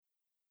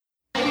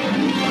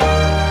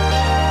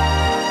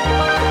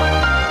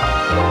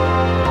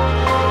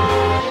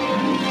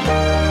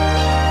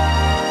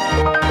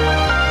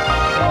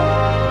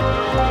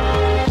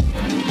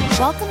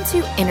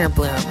to Inner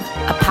Bloom,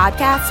 a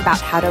podcast about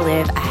how to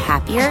live a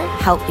happier,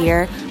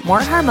 healthier, more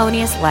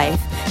harmonious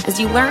life as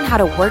you learn how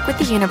to work with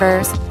the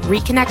universe,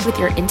 reconnect with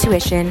your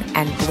intuition,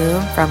 and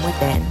bloom from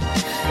within.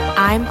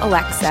 I'm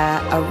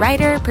Alexa, a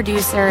writer,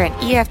 producer, and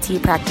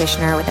EFT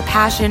practitioner with a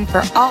passion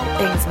for all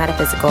things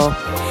metaphysical.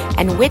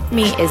 And with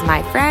me is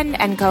my friend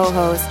and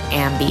co-host,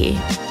 Ambi.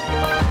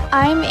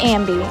 I'm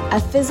Ambi,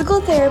 a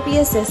physical therapy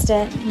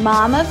assistant,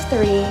 mom of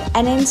 3,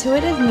 and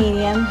intuitive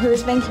medium who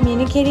has been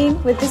communicating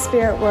with the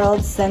spirit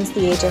world since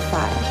the age of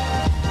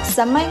 5.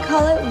 Some might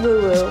call it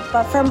woo-woo,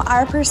 but from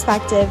our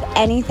perspective,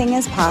 anything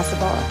is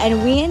possible,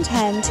 and we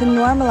intend to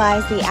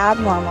normalize the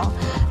abnormal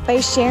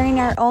by sharing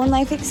our own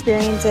life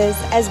experiences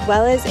as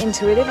well as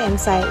intuitive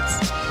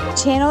insights,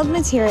 channeled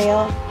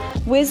material,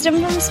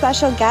 wisdom from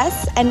special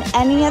guests, and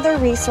any other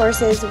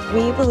resources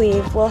we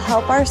believe will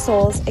help our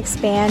souls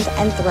expand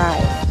and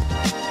thrive.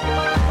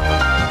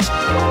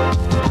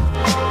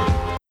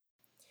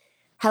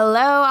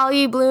 Hello, all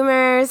you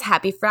bloomers.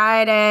 Happy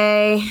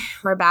Friday.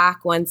 We're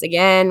back once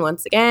again.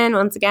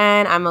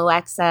 I'm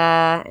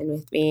Alexa, and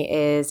with me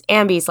is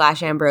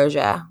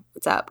Ambi/Ambrosia.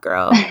 What's up,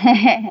 girl?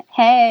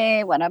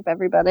 Hey, what up,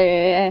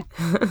 everybody?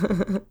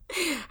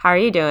 How are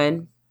you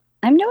doing?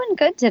 I'm doing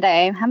good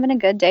today. I'm having a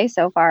good day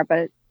so far,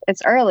 but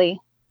it's early.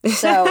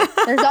 So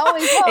there's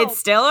always hope. It's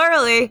still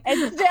early.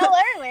 It's still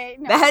early.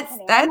 No, that's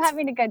I'm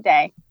having a good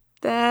day.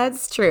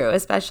 That's true,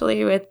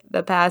 especially with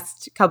the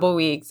past couple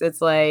weeks.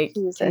 It's like,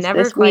 Jesus, can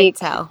never quite week.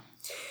 tell.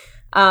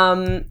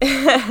 Cool.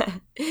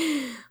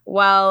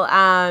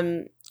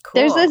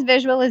 There's this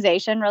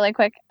visualization really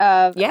quick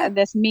of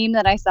this meme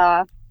that I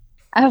saw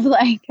of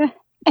like,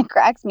 it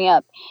cracks me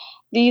up.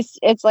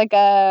 It's like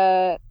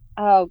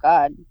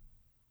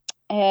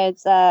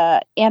it's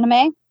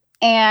anime,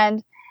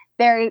 and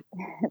there's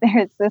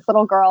this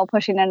little girl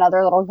pushing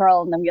another little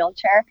girl in the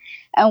wheelchair,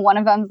 and one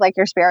of them's like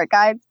your spirit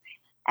guides.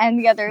 And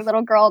the other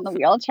little girl in the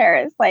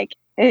wheelchair is like,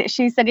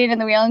 she's sitting in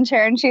the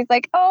wheelchair and she's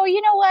like, oh,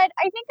 you know what?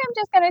 I think I'm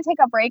just going to take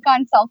a break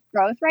on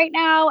self-growth right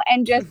now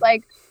and just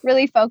like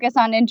really focus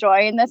on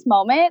enjoying this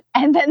moment.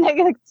 And then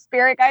the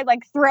spirit guide like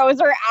throws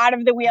her out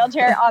of the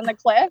wheelchair on the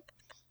cliff.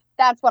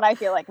 That's what I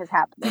feel like is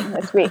happening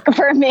this week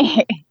for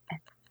me.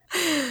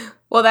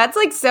 Well, that's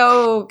like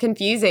so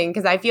confusing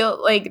because I feel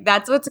like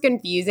that's what's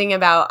confusing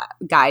about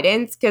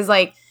guidance, because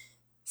like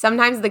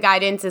sometimes the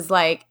guidance is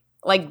like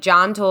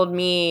John told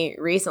me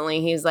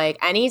recently, he's like,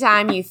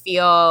 anytime you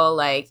feel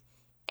like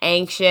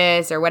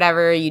anxious or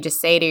whatever, you just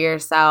say to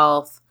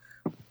yourself,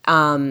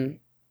 I'm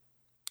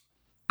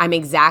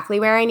exactly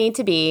where I need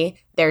to be.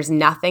 There's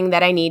nothing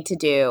that I need to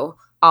do.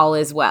 All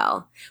is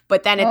well.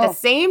 But then at the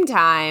same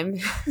time,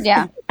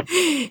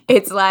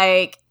 it's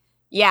like,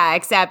 yeah,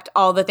 except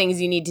all the things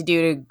you need to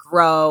do to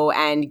grow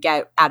and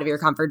get out of your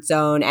comfort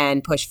zone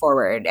and push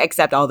forward,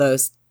 except all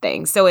those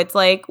things. So it's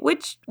like,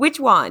 which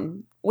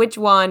one? Which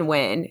one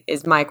when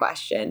is my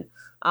question.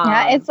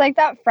 It's like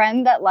that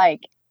friend that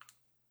like,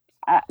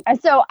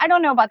 so I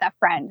don't know about that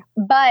friend,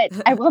 but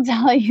I will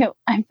tell you,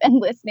 I've been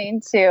listening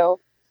to,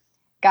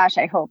 gosh,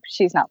 I hope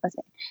she's not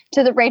listening,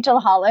 to the Rachel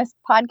Hollis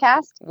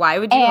podcast. Why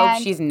would you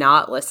hope she's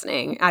not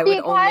listening? I would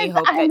only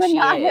hope that she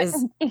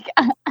is.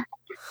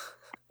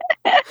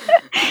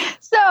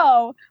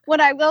 So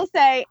what I will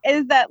say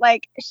is that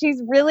like,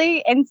 she's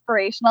really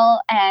inspirational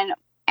and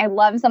I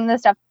love some of the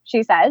stuff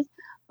she says,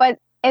 but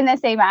in the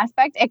same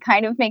aspect, it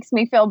kind of makes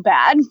me feel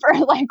bad for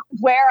like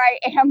where I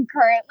am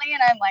currently.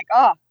 And I'm like,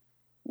 oh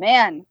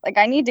man, like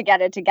I need to get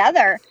it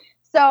together.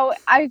 So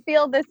I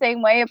feel the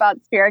same way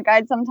about spirit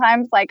guides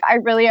sometimes. Like I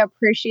really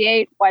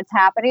appreciate what's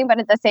happening, but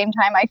at the same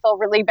time, I feel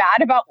really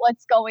bad about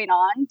what's going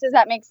on. Does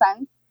that make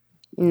sense?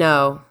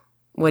 No.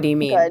 What do you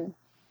mean? Good.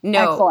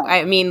 No, Excellent.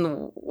 I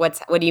mean, what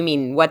do you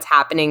mean? What's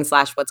happening /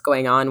 what's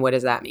going on? What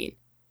does that mean?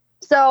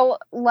 So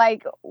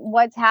like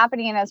what's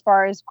happening as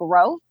far as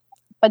growth,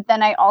 but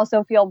then I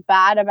also feel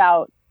bad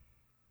about,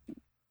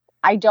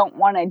 I don't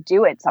want to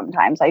do it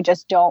sometimes. I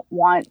just don't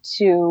want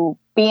to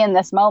be in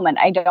this moment.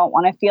 I don't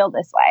want to feel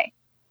this way.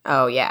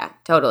 Oh, yeah,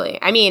 totally.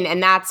 I mean,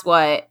 and I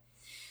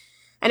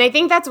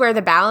think that's where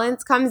the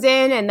balance comes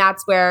in. And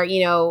that's where,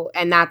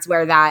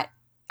 that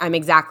I'm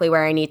exactly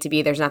where I need to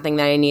be. There's nothing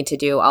that I need to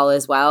do. All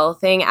is well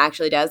thing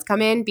actually does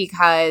come in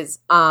because,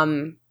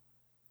 and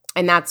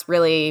that's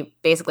really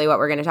basically what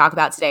we're going to talk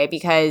about today,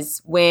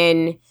 because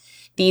when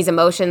these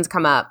emotions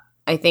come up,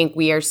 I think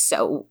we are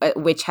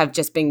which have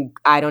just been,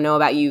 I don't know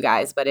about you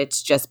guys, but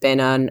it's just been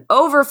an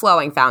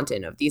overflowing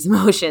fountain of these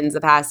emotions the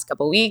past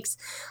couple weeks.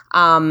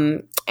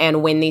 And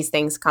when these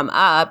things come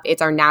up,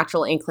 it's our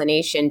natural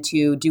inclination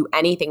to do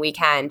anything we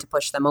can to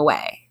push them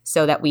away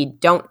so that we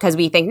don't, because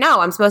we think, no,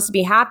 I'm supposed to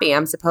be happy.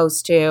 I'm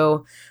supposed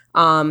to,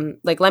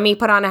 let me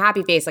put on a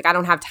happy face. Like, I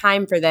don't have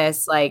time for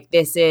this. Like,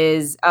 this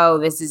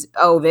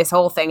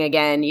whole thing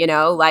again,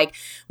 like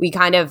we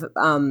kind of,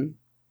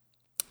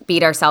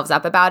 beat ourselves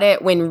up about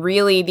it when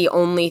really the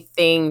only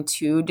thing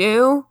to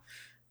do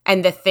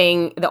and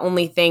the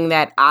only thing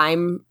that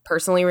I'm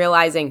personally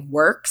realizing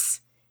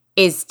works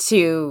is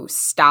to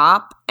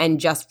stop and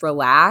just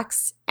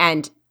relax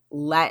and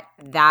let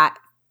that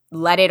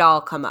let it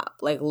all come up.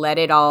 Like, let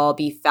it all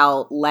be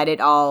felt. Let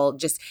it all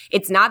just –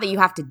 it's not that you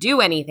have to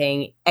do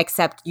anything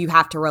except you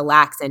have to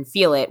relax and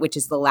feel it, which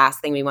is the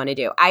last thing we want to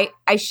do. I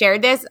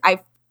shared this.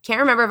 I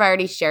can't remember if I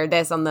already shared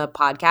this on the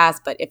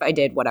podcast, but if I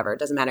did, whatever. It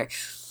doesn't matter.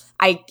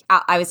 I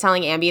was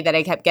telling Ambi that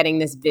I kept getting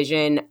this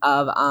vision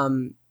of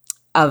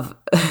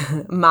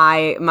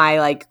my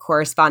like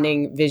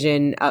corresponding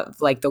vision of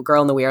like the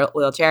girl in the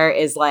wheelchair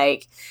is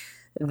like –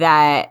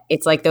 that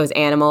it's like those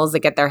animals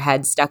that get their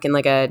head stuck in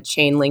like a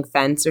chain link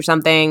fence or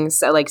something.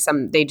 So like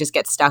they just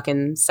get stuck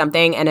in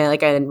something, and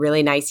like a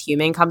really nice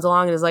human comes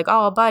along and is like,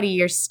 oh, buddy,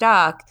 you're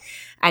stuck.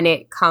 And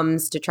it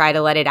comes to try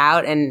to let it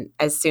out. And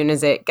as soon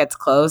as it gets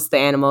close, the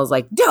animal's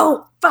like,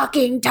 don't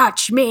fucking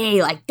touch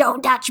me. Like,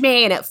 don't touch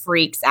me. And it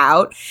freaks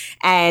out.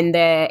 And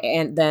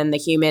then the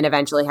human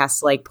eventually has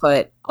to like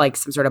put like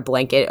some sort of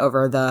blanket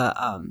over the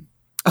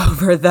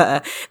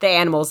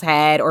animal's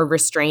head or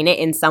restrain it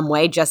in some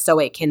way just so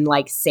it can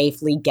like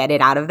safely get it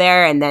out of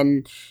there. And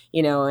then,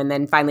 and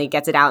then finally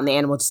gets it out and the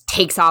animal just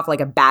takes off like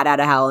a bat out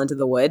of hell into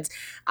the woods.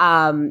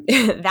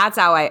 That's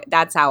how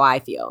I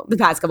feel the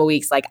past couple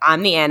weeks. Like,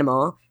 I'm the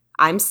animal,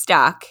 I'm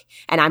stuck,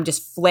 and I'm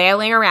just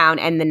flailing around,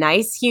 and the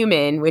nice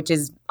human, which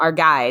is our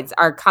guides,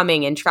 are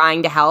coming and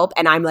trying to help.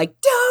 And I'm like,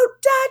 don't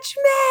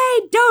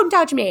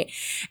touch me.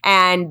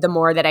 And the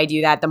more that I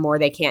do that, the more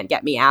they can't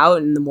get me out,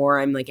 and the more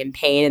I'm like in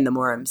pain, and the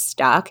more I'm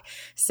stuck.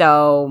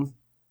 So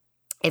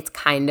it's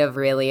kind of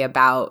really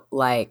about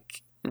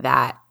like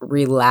that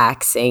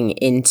relaxing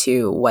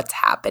into what's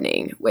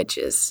happening, which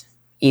is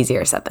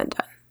easier said than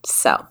done.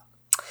 So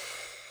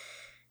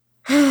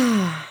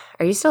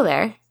are you still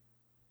there?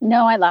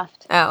 No, I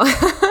left.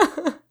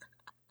 Oh.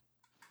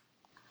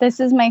 This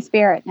is my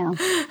spirit now.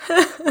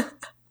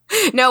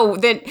 No,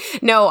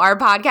 our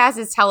podcast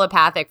is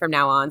telepathic from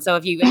now on. So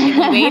if you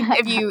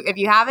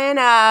haven't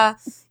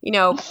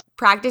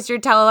practiced your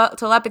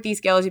telepathy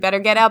skills, you better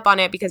get up on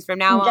it, because from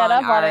now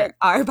on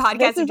our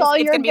podcast is all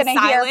you're going to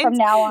hear from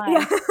now on.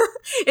 Yeah.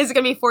 It's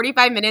going to be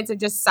 45 minutes of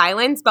just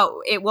silence, but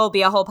it will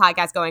be a whole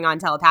podcast going on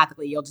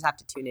telepathically. You'll just have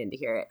to tune in to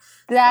hear it.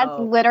 That's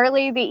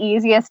literally the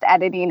easiest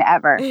editing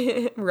ever.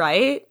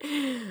 Right.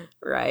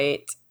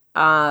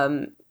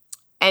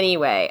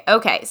 Anyway,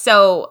 okay.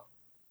 So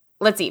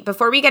let's see.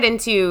 Before we get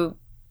into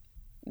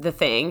the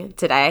thing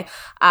today,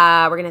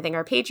 we're going to thank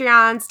our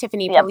Patreons: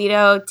 Tiffany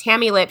Polito,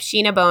 Tammy Lip,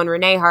 Sheena Bone,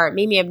 Renee Hart,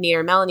 Mimi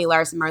Abneer, Melanie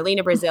Larson,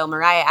 Marlena Brazil,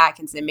 Mariah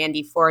Atkinson,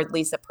 Mandy Ford,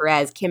 Lisa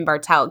Perez, Kim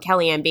Bartelt,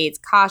 Kellyanne Bates,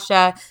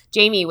 Kasha,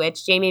 Jamie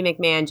Witch, Jamie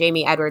McMahon,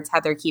 Jamie Edwards,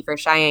 Heather Kiefer,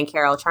 Cheyenne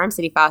Carroll, Charm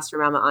City Foster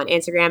Mama on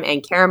Instagram,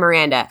 and Kara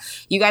Miranda.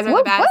 You guys are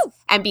the best. Woo.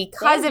 And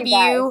because of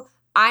you,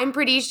 I'm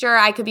pretty sure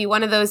I could be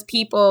one of those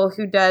people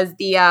who does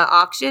the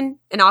auction,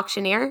 an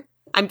auctioneer.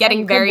 I'm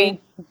getting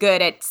very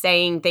good at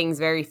saying things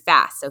very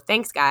fast. So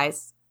thanks,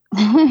 guys.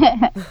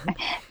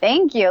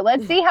 Thank you.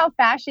 Let's see how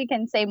fast she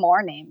can say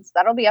more names.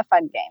 That'll be a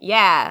fun game.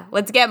 Yeah.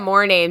 Let's get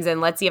more names, and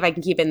let's see if I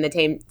can keep it in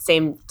the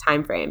same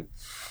time frame.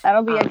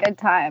 That'll be a good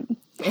time.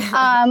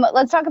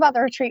 Let's talk about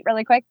the retreat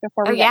really quick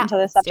before we get into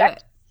the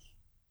subject.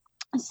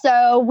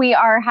 So we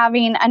are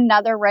having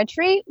another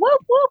retreat. Whoop,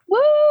 whoop,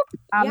 whoop.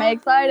 I'm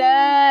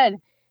excited.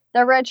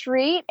 The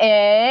retreat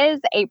is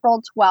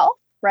April 12th,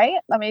 right?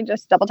 Let me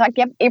just double check.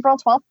 Yep, April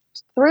 12th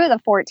through the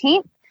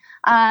 14th.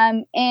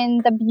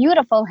 In the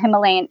beautiful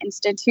Himalayan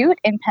Institute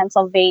in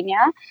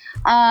Pennsylvania.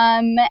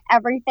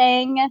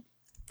 Everything,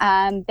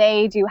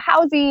 they do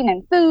housing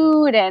and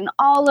food and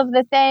all of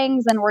the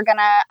things. And we're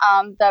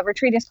gonna, the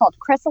retreat is called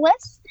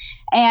Chrysalis,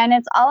 and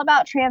it's all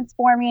about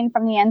transforming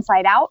from the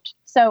inside out.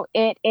 So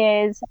it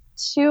is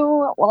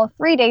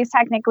 3 days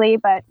technically,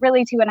 but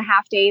really 2.5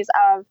 days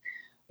of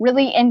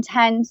really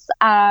intense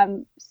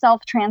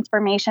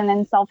self-transformation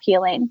and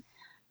self-healing.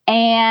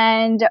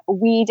 And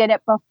we did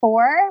it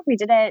before. We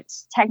did it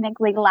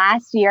technically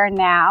last year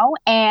now,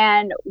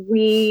 and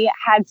we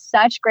had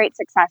such great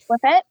success with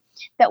it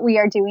that we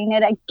are doing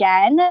it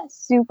again.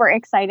 Super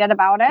excited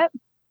about it.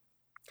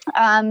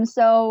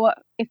 So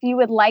if you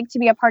would like to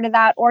be a part of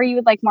that, or you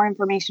would like more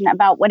information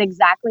about what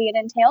exactly it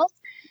entails,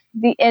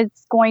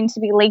 it's going to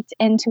be linked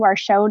into our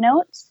show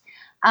notes.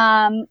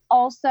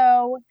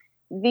 Also,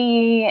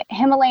 the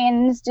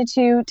Himalayan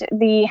Institute,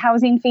 the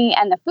housing fee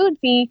and the food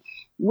fee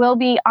will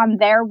be on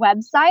their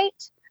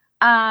website.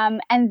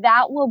 And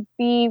that we'll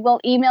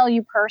email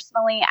you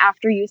personally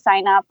after you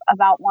sign up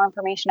about more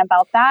information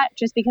about that,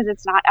 just because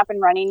it's not up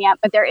and running yet.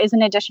 But there is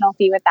an additional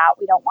fee with that.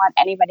 We don't want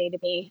anybody to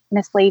be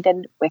misled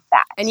with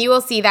that. And you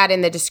will see that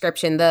in the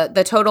description.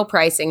 The total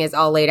pricing is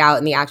all laid out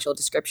in the actual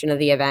description of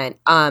the event.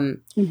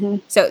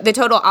 So the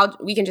total,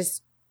 we can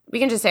just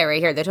say it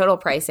right here. The total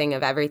pricing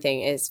of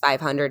everything is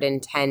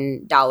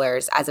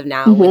 $510 as of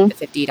now, with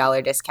the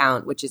 $50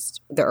 discount, which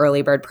is the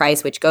early bird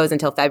price, which goes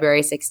until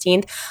February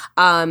 16th.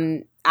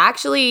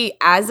 Actually,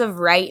 as of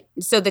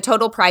so the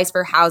total price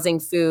for housing,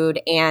 food,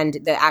 and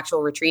the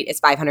actual retreat is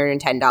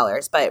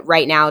 $510. But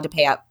right now, to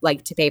pay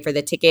for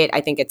the ticket,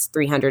 I think it's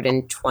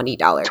 $320.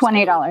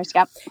 $20,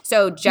 yep.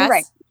 So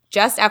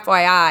just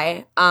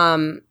FYI,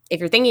 if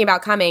you're thinking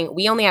about coming,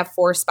 we only have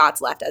 4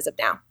 spots left as of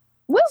now.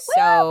 Woo-woo!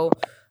 So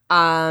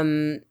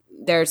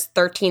There's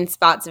 13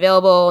 spots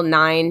available.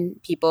 9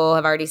 people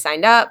have already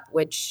signed up,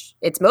 which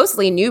it's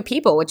mostly new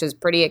people, which is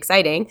pretty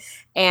exciting.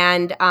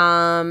 And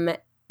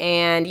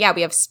yeah,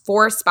 we have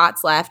 4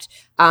 spots left.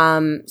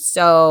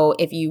 So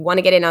if you want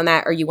to get in on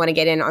that, or you want to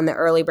get in on the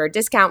early bird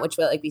discount, which,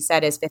 like we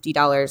said, is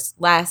 $50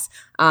 less,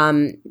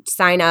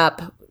 sign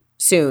up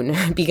soon,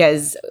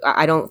 because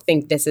I don't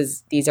think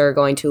these are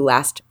going to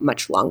last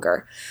much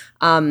longer.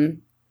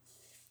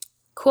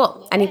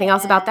 Cool. Anything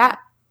else about that?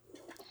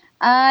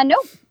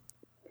 Nope.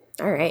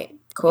 All right.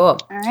 Cool.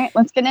 All right.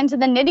 Let's get into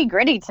the nitty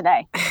gritty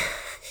today.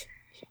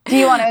 Do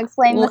you want to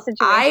explain the situation?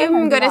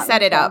 I'm going to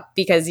set it up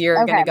because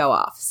you're going to go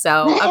off.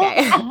 So,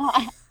 okay.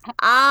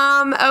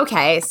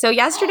 Okay. So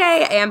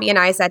yesterday, Ambi and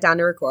I sat down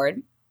to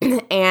record,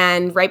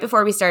 and right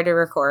before we started to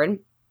record,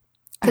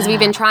 because we've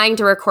been trying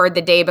to record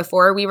the day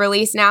before we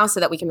release now so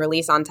that we can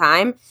release on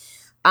time.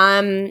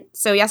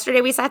 So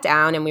yesterday we sat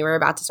down and we were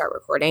about to start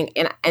recording,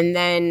 and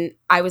then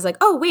I was like,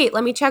 oh, wait,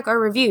 let me check our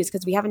reviews,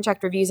 because we haven't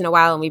checked reviews in a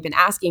while and we've been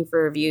asking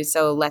for reviews.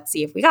 So let's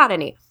see if we got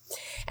any.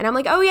 And I'm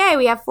like, oh, yay,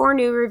 we have 4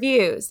 new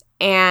reviews.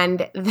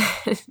 And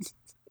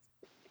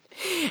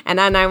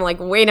then I'm like,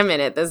 wait a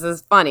minute, this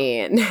is funny.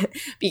 And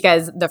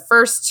because the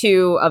first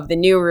 2 of the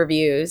new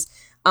reviews,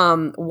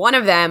 one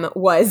of them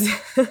was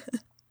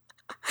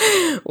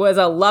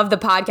a love the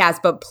podcast,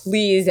 but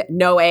please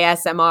no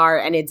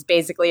ASMR. And it's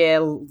basically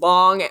a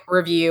long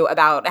review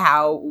about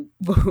how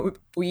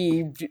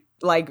we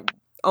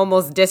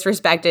almost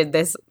disrespected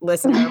this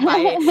listener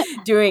by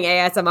doing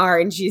ASMR,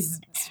 and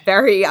she's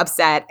very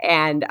upset,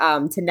 and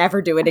to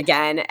never do it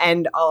again,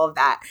 and all of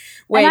that.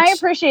 And I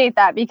appreciate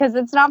that, because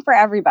it's not for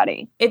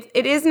everybody.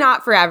 It is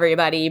not for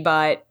everybody,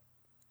 but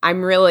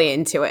I'm really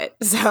into it.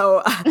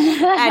 So,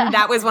 and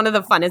that was one of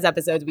the funnest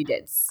episodes we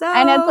did. So,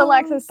 and it's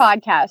Alexa's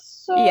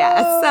podcast. So,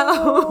 yeah.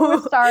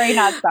 So sorry,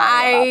 not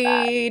sorry.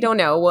 I don't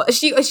know. Well,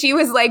 she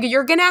was like,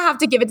 "You're gonna have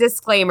to give a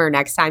disclaimer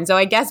next time." So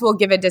I guess we'll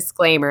give a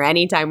disclaimer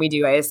anytime we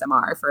do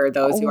ASMR for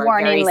those who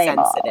are very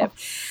sensitive.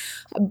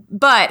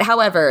 But,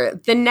 however,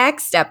 the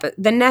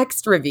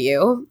next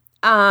review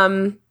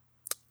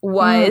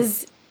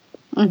was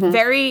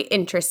very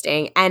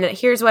interesting, and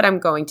here's what I'm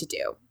going to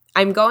do.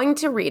 I'm going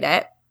to read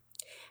it.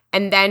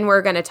 And then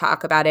we're going to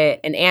talk about it.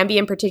 And Ambi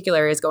in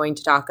particular is going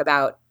to talk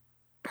about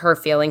her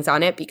feelings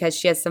on it, because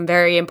she has some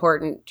very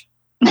important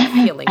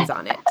feelings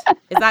on it.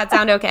 Does that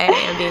sound okay,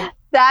 Ambi?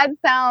 That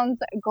sounds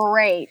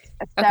great.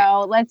 So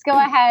Okay. Let's go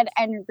ahead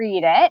and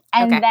read it,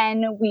 and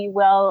then we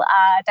will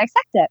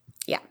dissect it.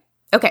 Yeah.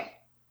 Okay.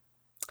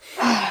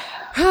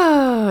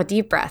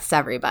 Deep breaths,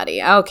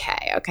 everybody.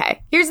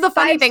 Okay. Here's the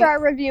funny thing.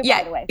 5-star review,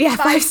 by the way. Yeah,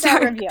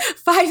 5-star review.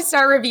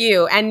 5-star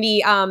review. And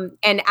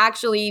and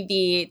actually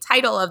the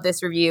title of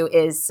this review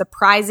is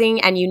Surprising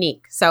and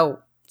Unique. So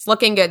it's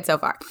looking good so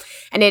far.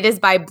 And it is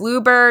by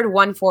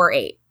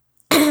Bluebird148.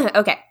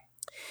 Okay.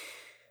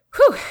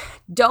 Whew.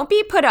 Don't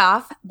be put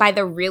off by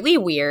the really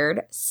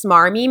weird,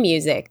 smarmy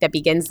music that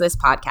begins this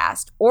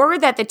podcast, or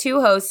that the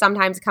 2 hosts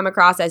sometimes come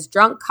across as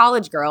drunk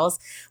college girls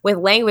with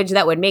language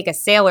that would make a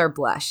sailor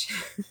blush.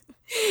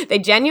 They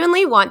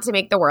genuinely want to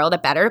make the world a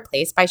better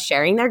place by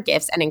sharing their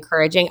gifts and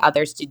encouraging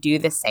others to do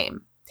the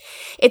same.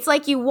 It's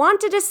like you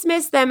want to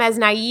dismiss them as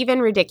naive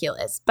and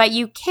ridiculous, but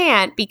you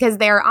can't, because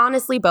they are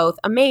honestly both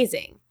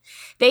amazing.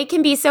 They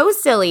can be so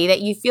silly that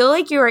you feel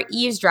like you are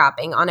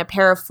eavesdropping on a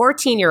pair of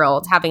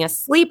 14-year-olds having a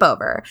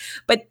sleepover,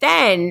 but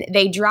then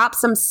they drop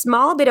some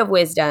small bit of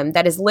wisdom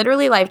that is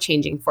literally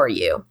life-changing for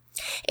you.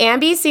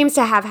 Ambi seems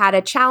to have had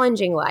a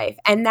challenging life,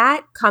 and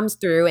that comes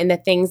through in the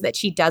things that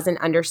she doesn't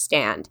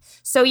understand.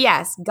 So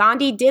yes,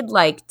 Gandhi did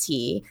like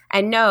tea,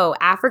 and no,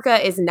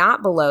 Africa is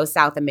not below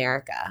South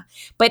America.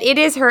 But it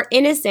is her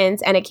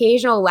innocence and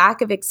occasional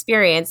lack of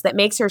experience that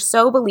makes her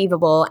so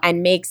believable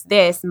and makes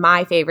this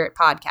my favorite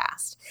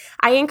podcast.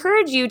 I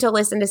encourage you to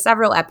listen to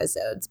several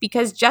episodes,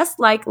 because just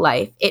like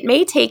life, it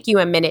may take you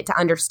a minute to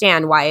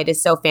understand why it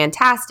is so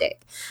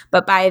fantastic,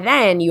 but by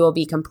then you will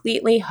be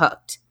completely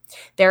hooked.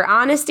 Their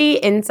honesty,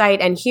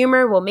 insight, and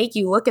humor will make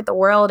you look at the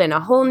world in a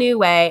whole new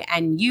way,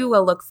 and you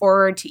will look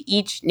forward to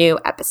each new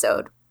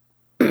episode.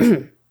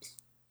 End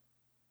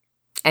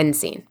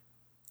scene.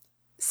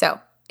 So,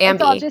 Ambi.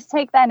 Let's just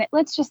take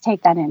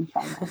that in for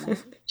a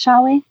moment,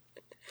 shall we?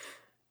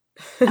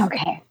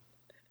 Okay.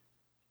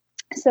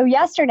 So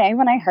yesterday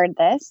when I heard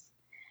this,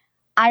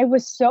 I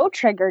was so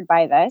triggered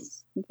by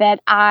this that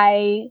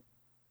I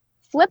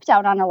flipped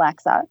out on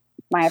Alexa.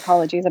 My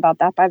apologies about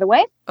that, by the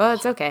way. Oh,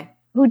 it's okay.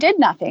 Who did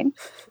nothing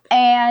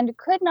and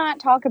could not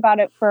talk about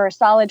it for a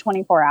solid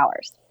 24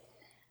 hours.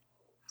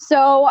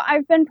 So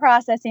I've been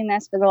processing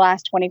this for the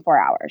last 24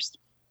 hours.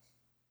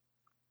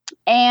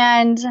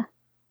 And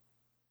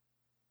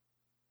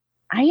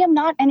I am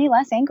not any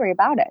less angry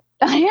about it.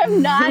 I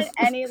am not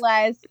any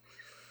less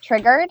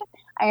triggered.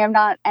 I am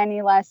not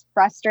any less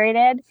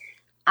frustrated.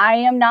 I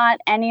am not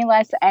any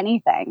less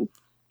anything.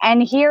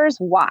 And here's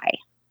why.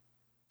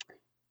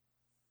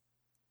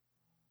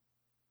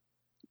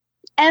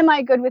 Am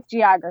I good with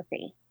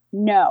geography?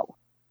 No.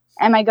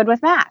 Am I good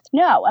with math?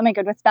 No. Am I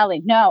good with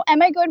spelling? No.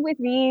 Am I good with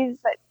these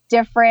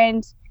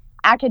different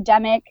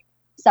academic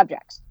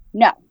subjects?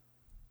 No.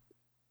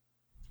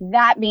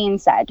 That being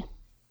said,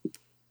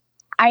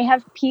 I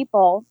have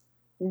people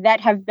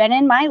that have been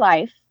in my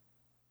life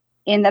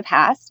in the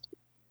past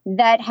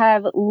that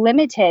have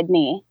limited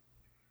me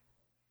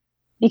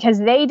because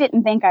they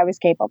didn't think I was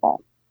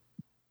capable.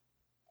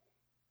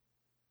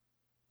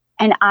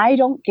 And I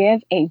don't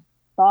give a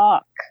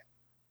fuck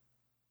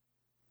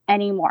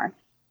anymore.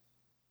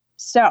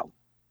 So,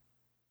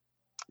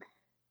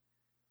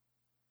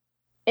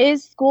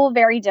 is school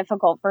very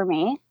difficult for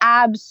me?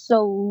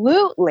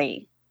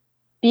 Absolutely.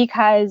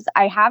 Because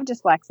I have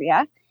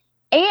dyslexia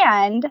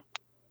and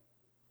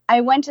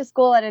I went to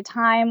school at a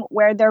time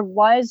where there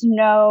was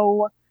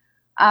no,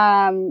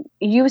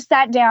 you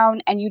sat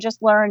down and you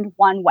just learned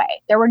one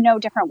way. There were no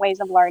different ways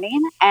of learning.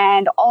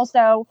 And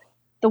also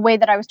the way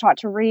that I was taught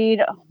to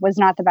read was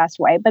not the best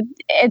way, but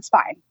it's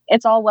fine.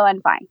 It's all well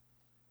and fine.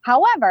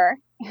 However,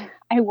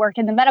 I work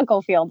in the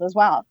medical field as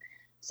well.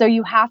 So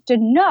you have to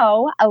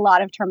know a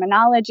lot of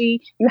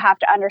terminology. You have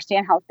to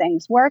understand how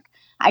things work.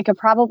 I could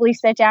probably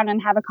sit down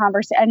and have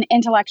an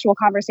intellectual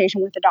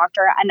conversation with the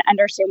doctor and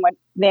understand what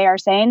they are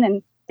saying,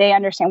 and they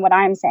understand what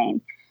I'm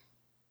saying.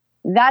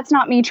 That's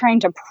not me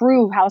trying to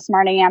prove how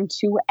smart I am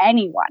to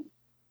anyone.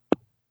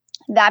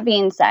 That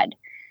being said,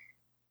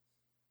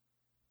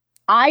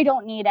 I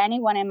don't need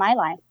anyone in my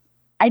life.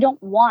 I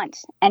don't want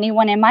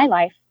anyone in my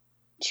life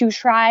to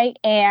try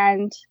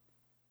and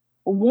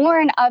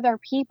warn other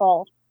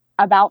people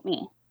about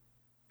me,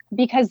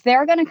 because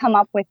they're going to come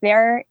up with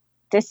their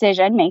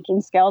decision-making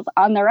skills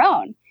on their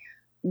own.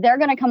 They're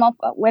going to come up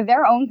with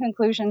their own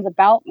conclusions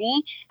about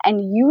me,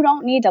 and you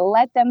don't need to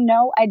let them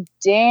know a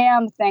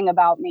damn thing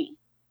about me.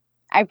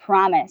 I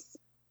promise.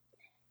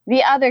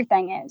 The other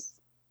thing is,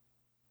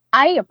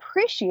 I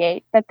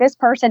appreciate that this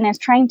person is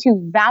trying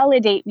to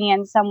validate me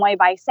in some way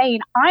by saying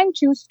I'm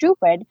too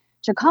stupid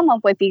to come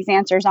up with these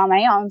answers on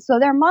my own, so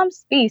there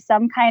must be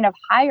some kind of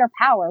higher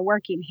power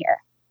working here.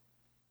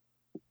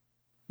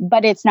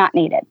 But it's not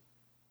needed.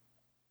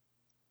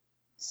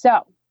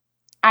 So,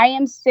 I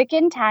am sick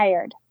and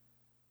tired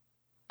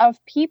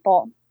of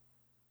people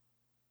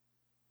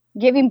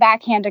giving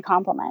backhanded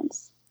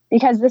compliments,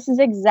 because this is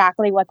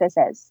exactly what this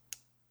is.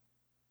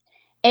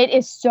 It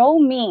is so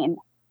mean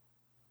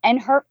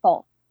and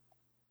hurtful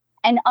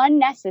and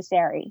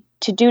unnecessary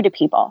to do to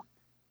people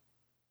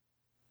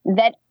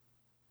that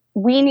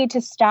we need to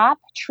stop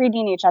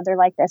treating each other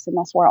like this in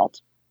this world.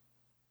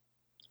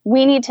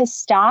 We need to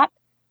stop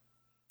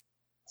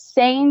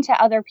saying to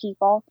other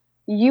people,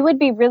 you would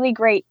be really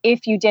great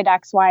if you did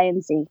X, Y,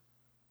 and Z.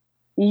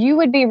 You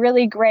would be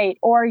really great,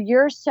 or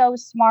you're so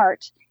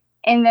smart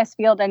in this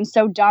field and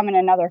so dumb in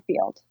another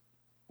field.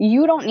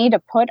 You don't need to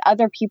put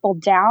other people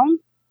down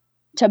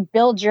to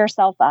build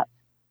yourself up.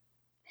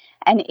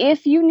 And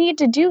if you need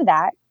to do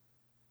that,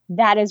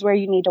 that is where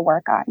you need to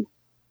work on.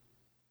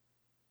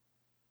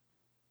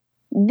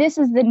 This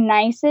is the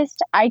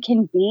nicest I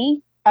can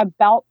be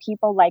about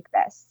people like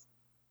this.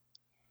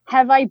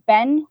 Have I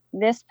been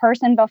this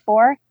person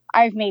before?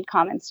 I've made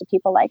comments to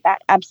people like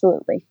that.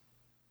 Absolutely.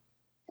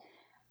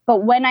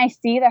 But when I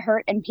see the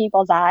hurt in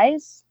people's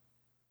eyes,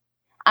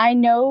 I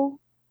know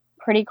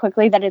pretty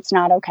quickly that it's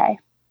not okay.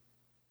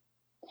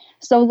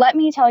 So let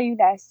me tell you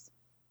this.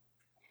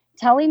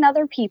 Telling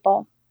other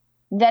people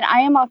that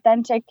I am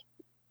authentic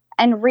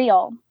and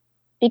real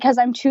because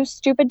I'm too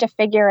stupid to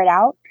figure it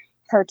out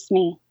hurts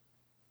me.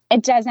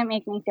 It doesn't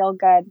make me feel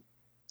good.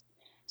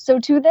 So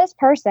to this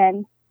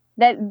person,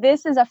 that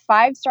this is a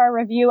 5-star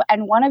review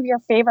and one of your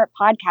favorite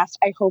podcasts,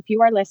 I hope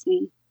you are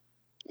listening,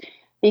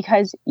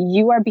 because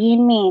you are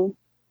being mean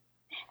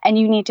and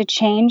you need to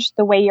change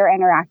the way you're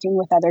interacting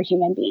with other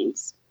human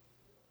beings.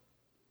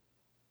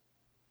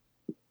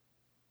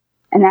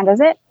 And that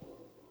is it.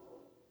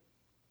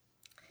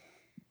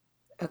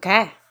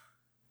 Okay.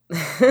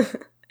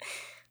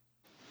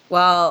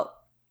 Well,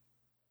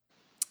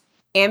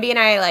 Ambi and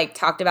I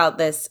talked about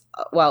this.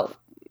 Well,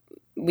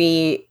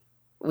 we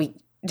we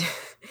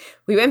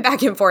went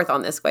back and forth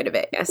on this quite a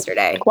bit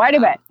yesterday. Quite a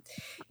bit.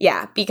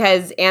 Yeah,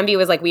 because Ambi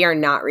was like, we are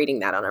not reading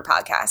that on our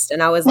podcast.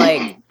 And I was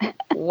like,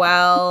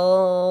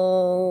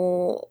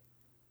 well,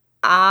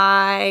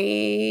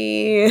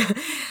 I'm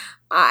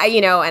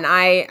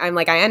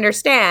like, I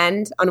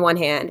understand on one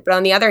hand, but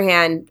on the other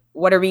hand,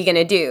 what are we going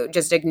to do?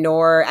 Just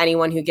ignore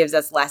anyone who gives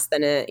us less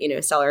than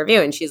a, stellar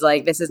review. And she's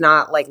like, this is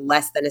not like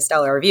less than a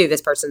stellar review.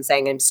 This person's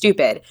saying I'm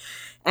stupid.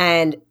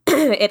 And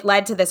it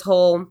led to this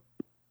whole,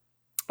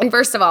 and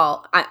first of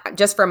all,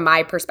 just from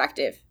my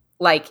perspective,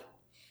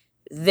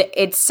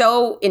 it's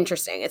so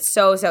interesting. It's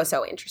so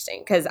interesting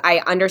because I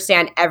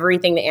understand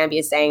everything that Ambi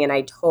is saying, and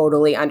I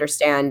totally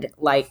understand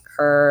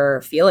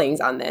her feelings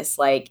on this.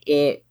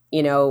 It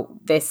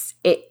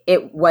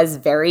was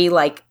very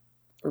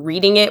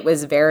reading it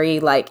was very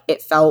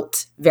it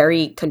felt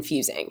very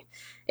confusing.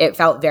 It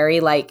felt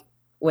very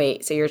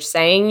wait, so you're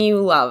saying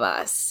you love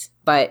us,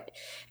 but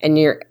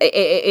you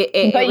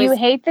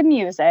hate the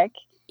music.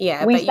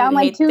 Yeah, we sound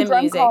like two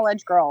drunk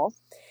college girls.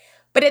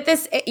 But at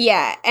this,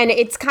 yeah, and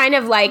it's kind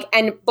of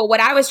but what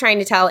I was trying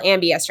to tell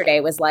Ambi yesterday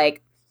was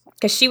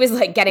because she was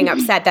like getting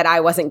upset that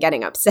I wasn't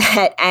getting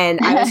upset. And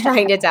I was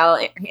trying to tell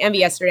Ambi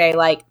yesterday,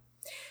 like,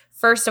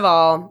 first of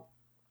all,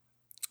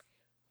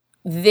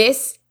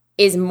 this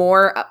is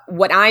more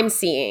what I'm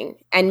seeing.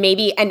 And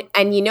maybe,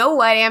 and you know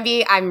what,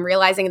 Ambi, I'm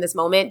realizing in this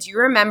moment, do you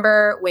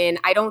remember when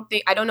I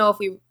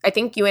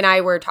think you and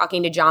I were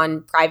talking to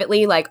John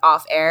privately, like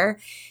off air,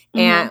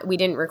 and we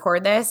didn't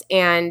record this.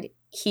 And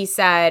he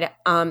said,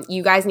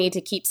 you guys need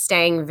to keep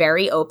staying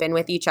very open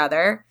with each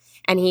other.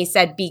 And he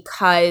said,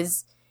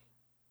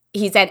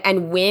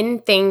 and when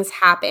things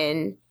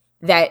happen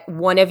that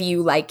one of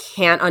you like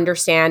can't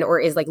understand or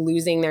is like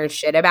losing their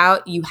shit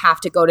about, you have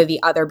to go to the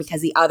other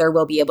because the other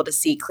will be able to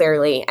see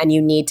clearly, and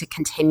you need to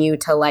continue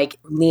to like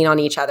lean on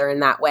each other in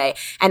that way.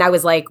 And I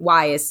was like,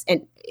 why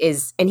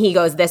and he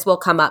goes, this will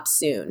come up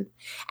soon.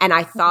 And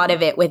I thought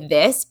of it with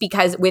this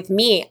because with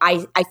me,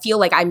 I feel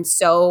like I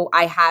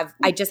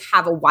just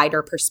have a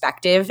wider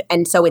perspective.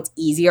 And so it's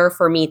easier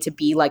for me to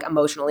be like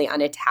emotionally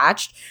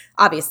unattached,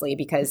 obviously,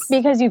 because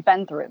you've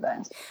been through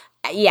this.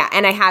 Yeah.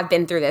 And I have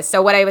been through this.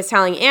 So what I was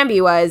telling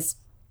Ambi was,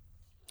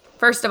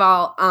 first of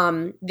all,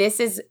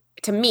 this is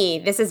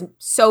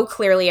so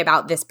clearly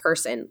about this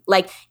person.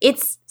 Like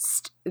it's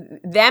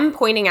them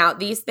pointing out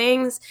these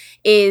things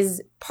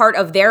is part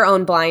of their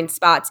own blind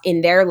spots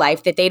in their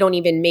life that they don't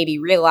even maybe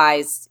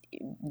realize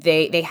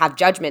they have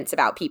judgments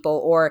about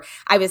people. Or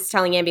I was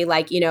telling Ambi,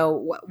 like, you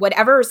know,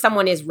 whatever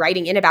someone is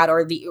writing in about,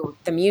 or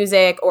the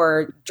music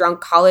or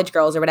drunk college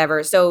girls or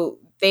whatever. So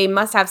they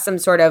must have some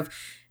sort of,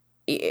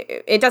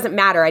 it doesn't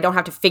matter. I don't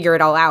have to figure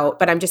it all out.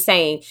 But I'm just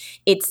saying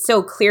it's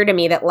so clear to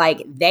me that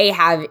like they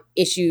have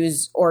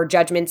issues or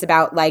judgments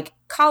about like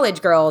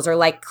college girls or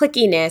like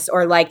clickiness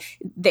or like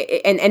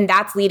and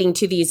that's leading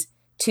to these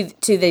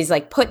these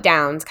like put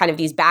downs, kind of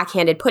these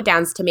backhanded put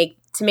downs to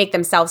make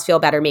themselves feel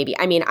better. Maybe.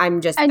 I mean,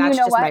 that's just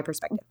my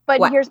perspective.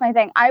 But here's my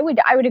thing. I would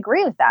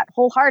agree with that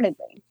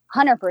wholeheartedly.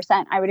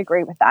 100%. I would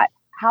agree with that.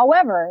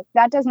 However,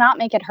 that does not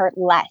make it hurt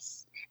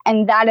less.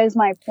 And that is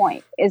my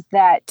point, is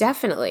that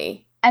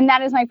definitely. And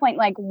that is my point.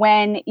 Like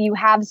when you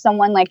have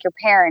someone like your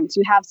parents,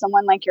 you have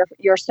someone like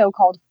your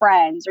so-called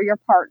friends or your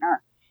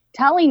partner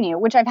telling you,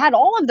 which I've had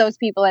all of those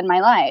people in my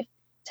life,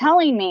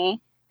 telling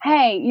me,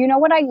 hey, you know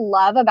what I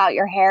love about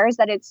your hair is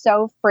that it's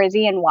so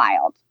frizzy and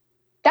wild.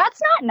 That's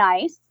not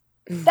nice.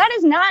 That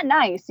is not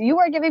nice. You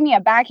are giving me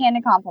a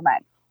backhanded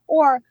compliment.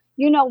 Or,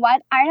 you know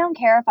what? I don't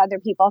care if other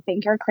people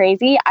think you're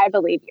crazy. I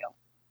believe you.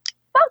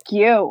 Fuck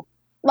you.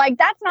 Like,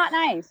 that's not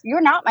nice.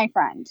 You're not my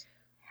friend.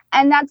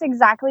 And that's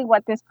exactly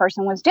what this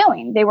person was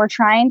doing. They were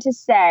trying to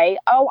say,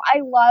 oh, I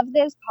love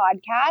this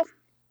podcast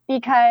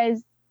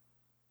because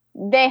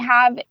they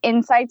have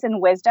insights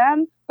and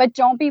wisdom, but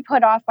don't be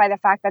put off by the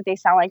fact that they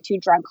sound like two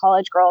drunk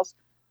college girls.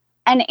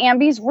 And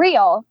Ambi's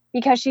real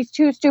because she's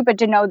too stupid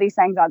to know these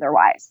things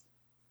otherwise.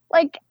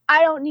 Like,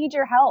 I don't need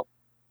your help.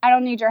 I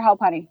don't need your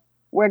help, honey.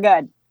 We're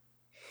good.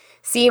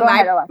 See,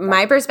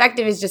 my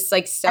perspective is just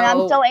like so. And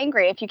I'm still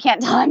angry. If you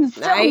can't tell, I'm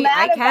still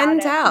mad I can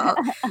tell.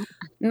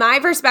 My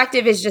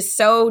perspective is just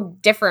so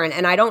different,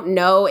 and I don't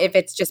know if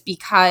it's just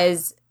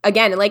because,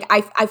 again, like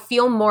I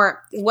feel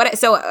more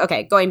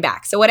going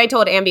back. So what I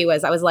told Ambi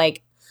was, I was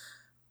like,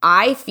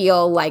 I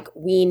feel like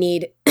we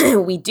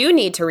do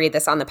need to read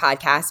this on the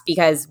podcast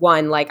because,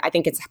 one, like I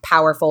think it's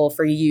powerful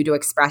for you to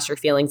express your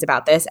feelings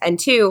about this, and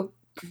two,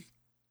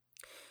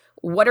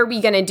 what are we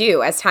going to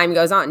do as time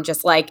goes on?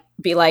 Just like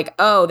be like,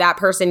 oh, that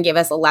person gave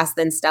us a less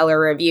than stellar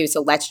review,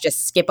 so let's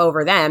just skip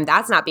over them.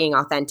 That's not being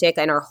authentic.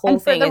 And our whole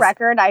thing is— for the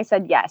record, I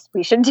said, yes,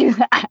 we should do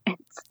that.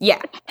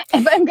 Yeah.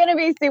 If I'm going to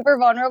be super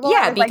vulnerable,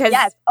 yeah, because like,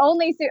 yes,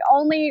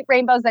 only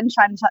rainbows and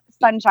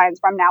sunshines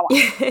from now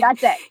on.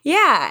 That's it.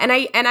 Yeah. And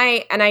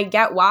I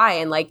get why.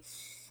 And like,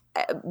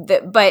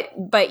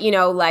 but you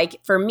know,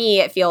 like for me,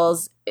 it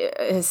feels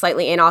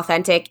slightly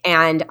inauthentic,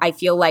 and I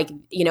feel like,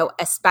 you know,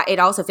 it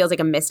also feels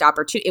like a missed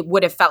opportunity. It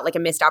would have felt like a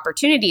missed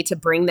opportunity to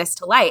bring this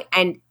to light.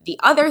 And the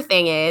other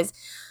thing is,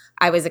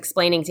 I was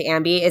explaining to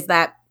Ambi, is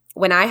that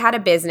when I had a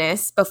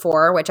business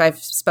before, which I've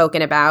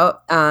spoken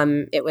about,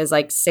 it was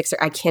like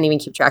I can't even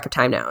keep track of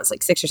time now. It's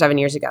like 6 or 7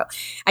 years ago.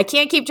 I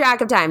can't keep track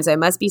of time, so I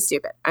must be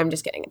stupid. I'm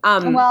just kidding.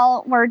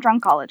 Well, we're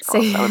drunk college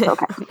girls, so it's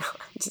okay. No,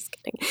 I'm just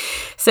kidding.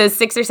 So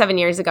 6 or 7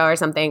 years ago or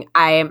something,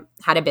 I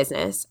had a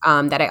business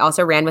that I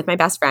also ran with my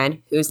best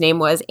friend, whose name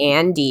was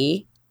Ann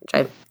D, which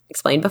I've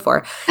explained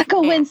before.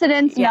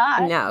 Coincidence,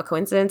 not. No,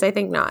 coincidence, I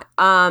think not.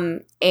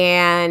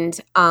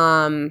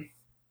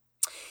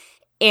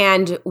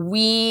 And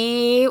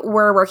we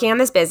were working on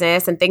this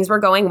business and things were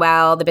going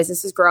well. The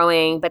business was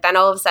growing. But then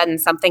all of a sudden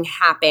something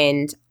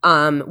happened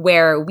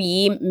where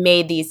we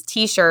made these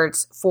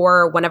T-shirts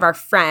for one of our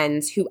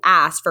friends who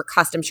asked for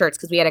custom shirts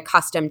because we had a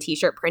custom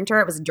T-shirt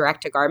printer. It was a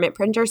direct-to-garment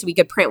printer, so we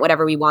could print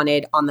whatever we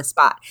wanted on the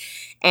spot.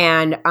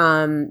 And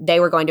they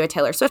were going to a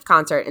Taylor Swift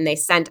concert, and they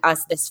sent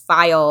us this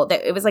file.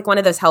 It was like one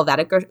of those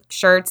Helvetica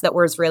shirts that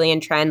was really in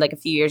trend like a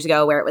few years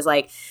ago, where it was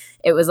like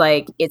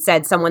it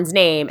said someone's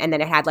name, and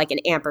then it had like an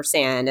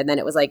ampersand, and then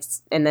it was like,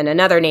 and then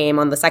another name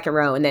on the second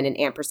row, and then an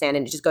ampersand,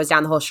 and it just goes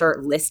down the whole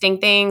shirt listing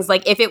things.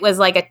 Like if it was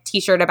like a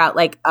T-shirt about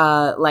like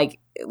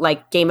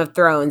like Game of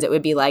Thrones, it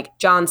would be like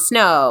Jon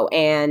Snow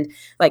and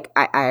like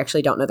I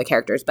actually don't know the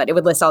characters, but it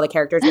would list all the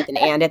characters with an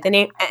and at the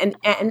name and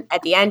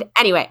at the end.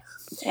 Anyway,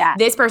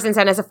 this person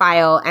sent us a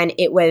file and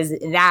it was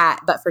that,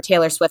 but for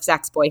Taylor Swift's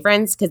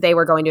ex-boyfriends because they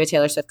were going to a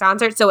Taylor Swift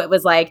concert. So it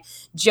was like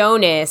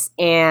Jonas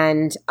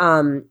and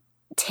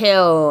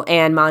Till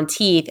and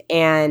Monteith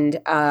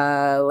and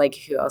like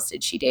who else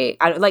did she date?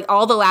 Like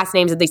all the last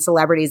names of the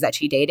celebrities that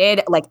she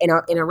dated like in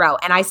a row.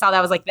 And I saw that,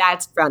 I was like,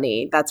 that's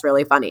funny. That's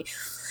really funny.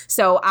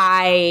 So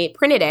I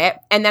printed it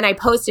and then I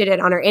posted it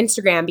on our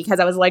Instagram because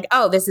I was like,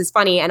 oh, this is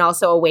funny. And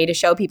also a way to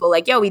show people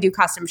like, yo, we do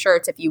custom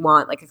shirts if you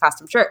want like a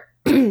custom shirt.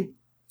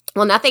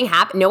 Well, nothing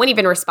happened. No one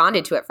even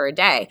responded to it for a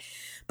day.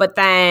 But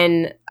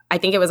then I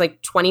think it was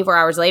like 24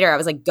 hours later, I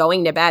was like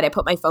going to bed. I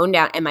put my phone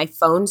down and my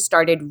phone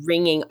started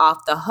ringing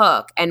off the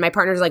hook. And my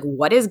partner's like,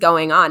 what is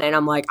going on? And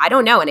I'm like, I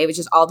don't know. And it was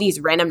just all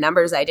these random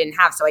numbers I didn't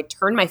have. So I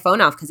turned my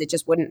phone off because it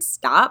just wouldn't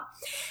stop.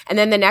 And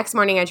then the next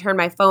morning I turned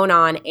my phone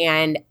on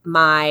and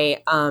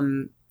my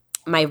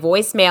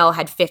voicemail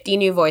had 50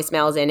 new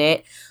voicemails in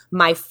it.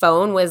 My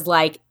phone was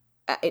like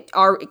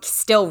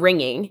still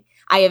ringing.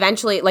 I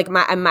eventually like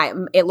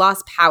it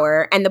lost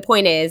power. And the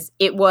point is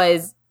it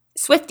was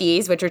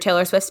Swifties, which are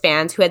Taylor Swift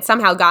fans, who had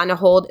somehow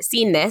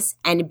seen this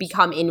and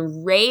become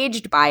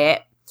enraged by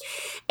it.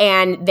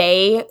 And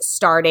they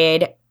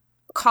started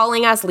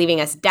calling us,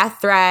 leaving us death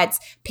threats,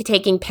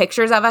 taking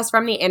pictures of us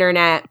from the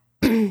internet,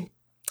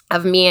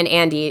 of me and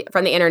Andy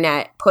from the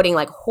internet, putting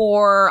like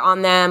horror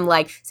on them,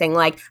 like saying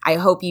like, I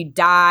hope you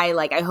die.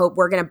 Like, I hope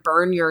we're going to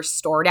burn your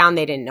store down.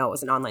 They didn't know it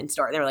was an online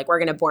store. They were like,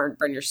 we're going to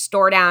burn your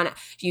store down.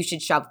 You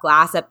should shove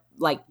glass up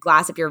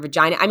your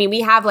vagina. I mean,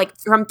 we have like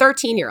from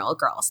 13-year-old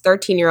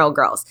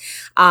girls,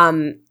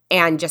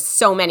 and just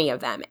so many of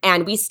them.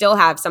 And we still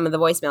have some of the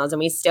voicemails and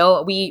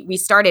we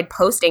started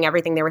posting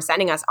everything they were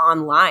sending us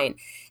online.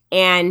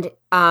 And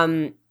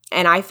I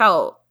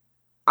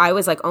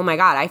was like, oh my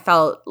God, I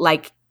felt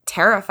like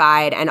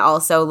terrified and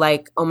also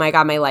like, oh my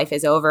God, my life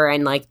is over.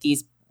 And like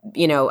these,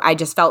 I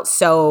just felt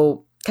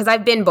so, because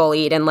I've been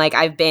bullied and like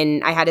I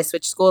had to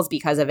switch schools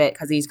because of it,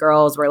 because these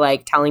girls were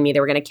like telling me they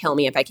were going to kill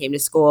me if I came to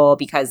school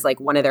because like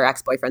one of their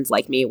ex-boyfriends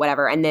liked me,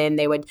 whatever. And then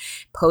they would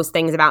post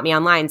things about me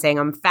online saying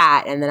I'm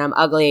fat and then I'm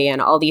ugly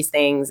and all these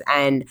things.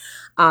 And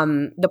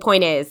the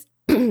point is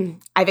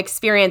I've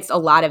experienced a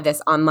lot of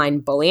this online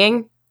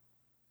bullying.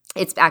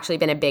 It's actually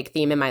been a big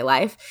theme in my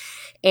life.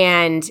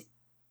 And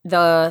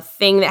the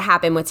thing that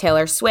happened with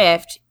Taylor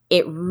Swift,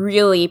 it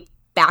really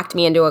backed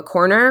me into a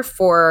corner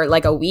for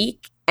like a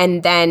week.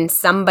 And then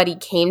somebody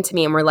came to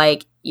me and were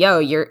like, yo,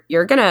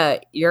 you're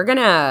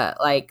gonna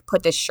like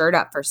put this shirt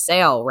up for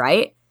sale,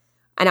 right?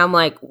 And I'm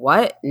like,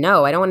 what?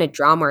 No, I don't want to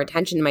draw more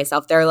attention to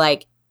myself. They're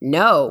like,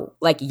 no,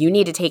 like you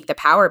need to take the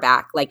power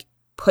back. Like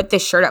put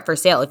this shirt up for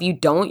sale. If you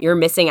don't, you're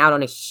missing out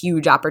on a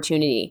huge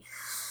opportunity.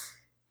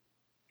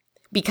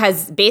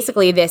 Because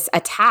basically this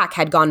attack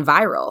had gone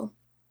viral.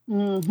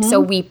 Mm-hmm. So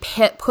we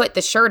put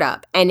the shirt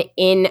up and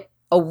in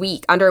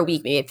under a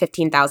week, we made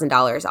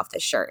 $15,000 off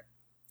this shirt.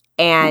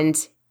 And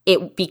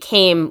it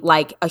became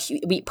like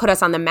we put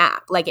us on the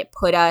map. Like it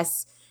put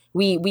us,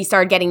 we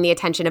started getting the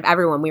attention of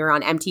everyone. We were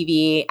on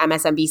MTV,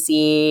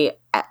 MSNBC,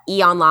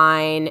 E!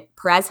 Online,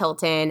 Perez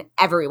Hilton,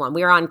 everyone.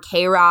 We were on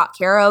K-Rock,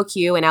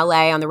 KROQ in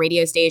LA on the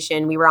radio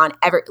station. We were on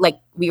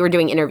we were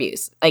doing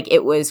interviews. Like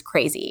it was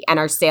crazy. And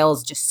our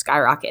sales just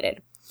skyrocketed.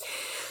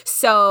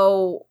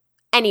 So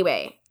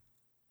anyway,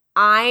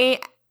 I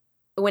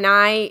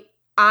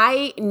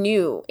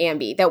knew,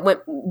 Ambi, that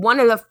one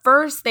of the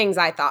first things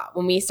I thought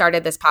when we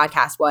started this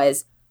podcast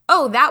was,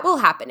 oh, that will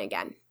happen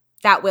again.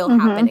 That will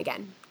happen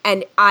again.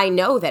 And I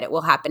know that it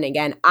will happen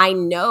again. I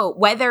know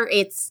whether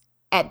it's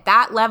at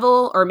that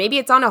level or maybe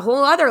it's on a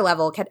whole other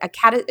level,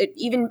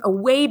 even a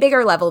way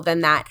bigger level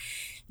than that,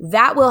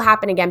 that will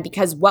happen again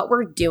because what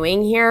we're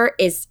doing here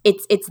is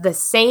it's the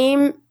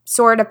same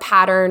sort of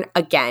pattern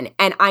again.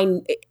 And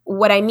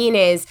what I mean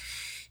is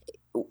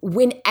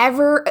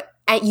whenever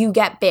you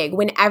get big,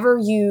 whenever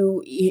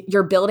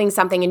you're building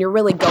something and you're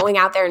really going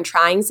out there and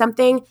trying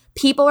something,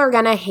 people are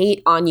going to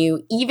hate on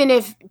you. Even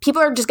if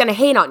people are just going to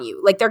hate on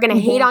you, like they're going to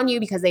hate on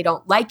you because they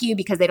don't like you,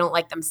 because they don't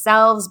like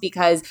themselves,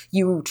 because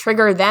you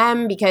trigger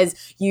them,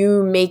 because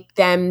you make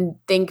them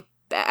think,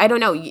 I don't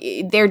know.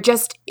 They're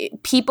just,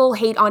 people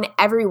hate on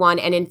everyone.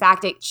 And in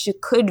fact, it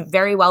could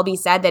very well be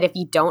said that if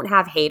you don't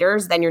have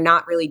haters, then you're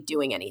not really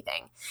doing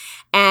anything.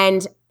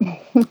 And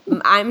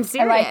I'm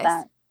serious. I like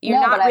that. You're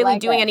not really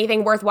doing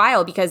anything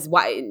worthwhile because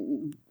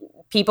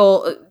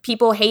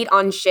people hate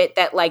on shit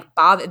that like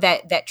bother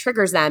that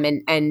triggers them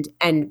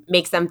and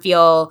makes them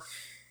feel.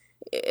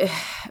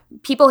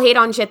 People hate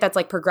on shit that's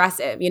like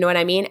progressive. You know what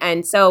I mean?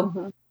 And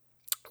so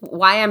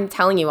why I'm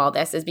telling you all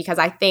this is because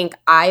I think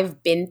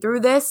I've been through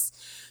this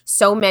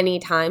so many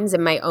times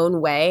in my own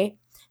way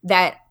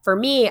that for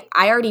me,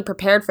 I already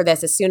prepared for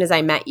this as soon as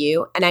I met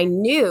you. And I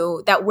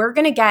knew that we're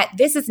going to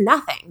this is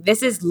nothing.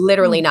 This is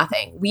literally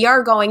nothing. We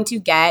are going to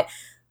get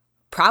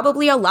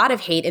probably a lot of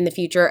hate in the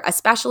future,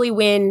 especially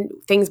when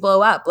things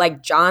blow up.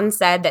 Like John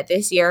said that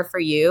this year for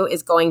you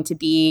is going to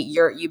be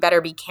you better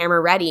be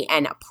camera ready.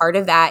 And a part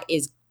of that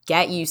is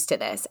get used to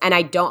this. And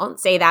I don't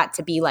say that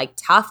to be like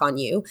tough on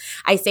you.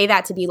 I say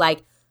that to be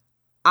like,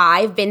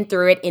 I've been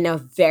through it in a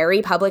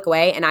very public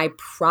way. And I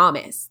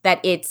promise that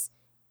it's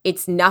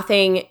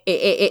nothing.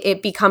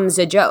 It becomes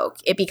a joke.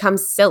 It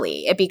becomes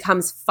silly. It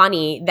becomes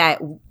funny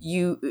that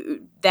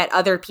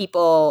other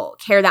people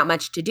care that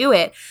much to do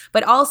it.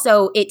 But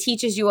also it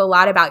teaches you a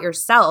lot about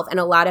yourself and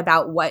a lot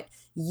about what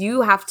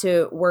you have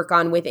to work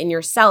on within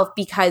yourself,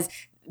 because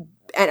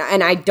I'm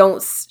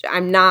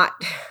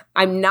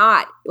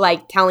not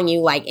like telling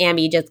you like,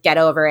 Ambi, just get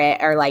over it,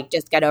 or like,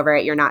 just get over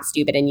it. You're not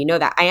stupid. And you know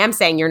that. I am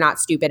saying you're not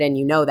stupid and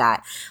you know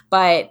that.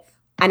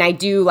 And I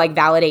do like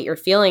validate your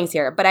feelings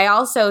here. But I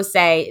also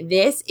say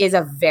this is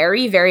a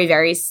very, very,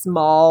 very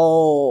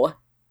small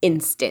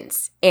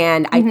instance.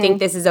 And I think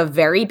this is a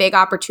very big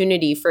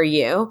opportunity for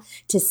you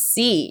to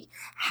see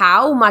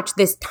how much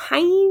this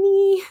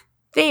tiny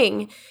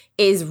thing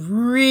is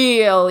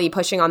really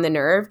pushing on the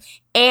nerve,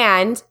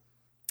 and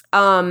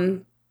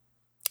how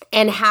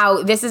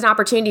this is an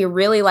opportunity to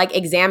really like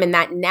examine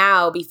that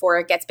now before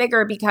it gets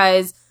bigger,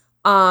 because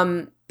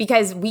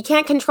we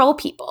can't control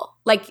people.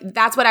 Like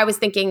that's what I was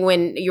thinking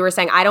when you were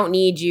saying, I don't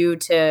need you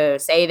to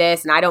say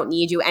this and I don't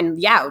need you. And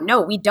yeah,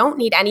 no, we don't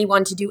need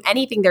anyone to do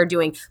anything they're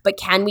doing, but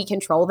can we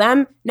control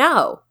them?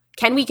 No.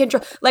 Can we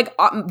control, like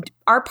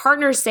our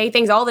partners say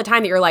things all the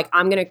time that you're like,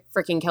 I'm going to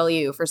freaking kill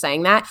you for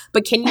saying that.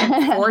 But can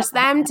you force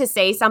them to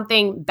say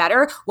something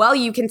better? Well,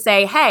 you can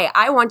say, hey,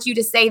 I want you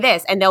to say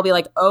this. And they'll be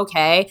like,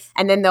 okay.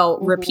 And then they'll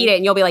repeat it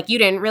and you'll be like, you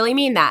didn't really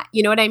mean that.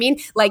 You know what I mean?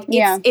 Like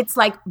it's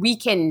like we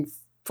can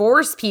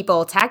force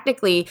people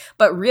technically,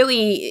 but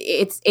really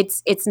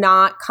it's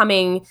not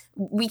coming.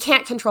 We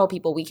can't control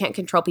people. We can't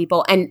control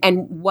people.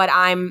 And what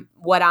I'm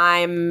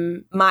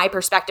my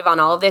perspective on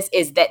all of this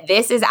is that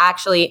this is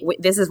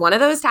one of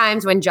those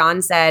times when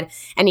John said,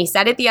 and he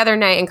said it the other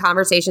night in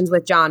conversations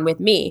with John with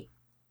me,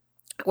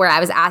 where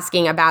I was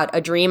asking about a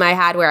dream I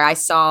had where I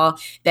saw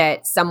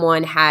that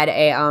someone had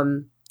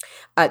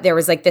there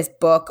was like this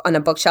book on a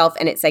bookshelf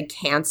and it said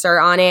cancer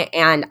on it,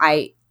 and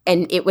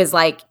it was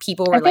like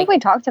people were like, I think we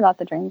talked about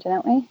the dream,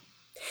 didn't we?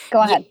 Go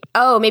ahead.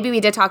 Oh, maybe we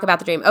did talk about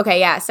the dream. Okay,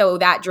 yeah. So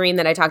that dream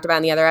that I talked about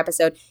in the other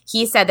episode,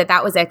 he said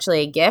that was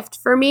actually a gift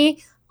for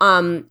me.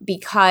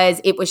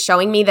 Because it was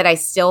showing me that I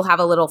still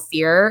have a little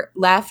fear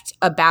left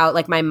about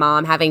like my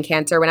mom having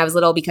cancer when I was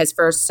little, because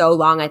for so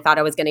long I thought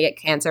I was going to get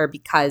cancer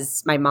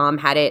because my mom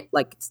had it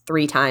like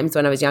 3 times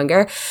when I was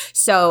younger.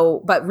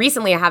 So, but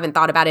recently I haven't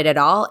thought about it at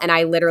all. And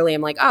I literally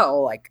am like,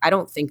 oh, like I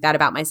don't think that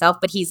about myself.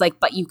 But he's like,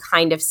 but you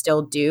kind of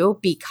still do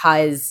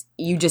because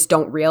you just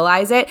don't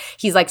realize it.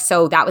 He's like,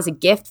 so that was a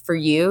gift for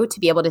you to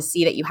be able to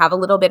see that you have a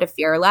little bit of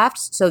fear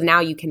left. So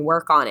now you can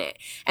work on it.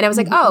 And I was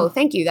like, oh,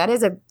 thank you. That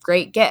is a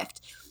great gift.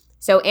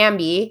 So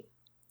Ambi,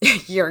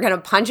 you're going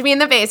to punch me in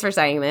the face for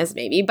saying this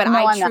maybe, but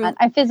I'm not.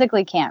 I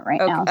physically can't right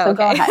now. So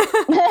go ahead.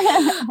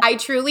 I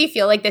truly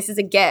feel like this is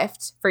a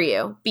gift for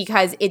you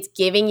because it's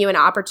giving you an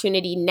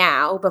opportunity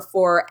now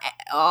before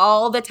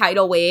all the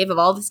tidal wave of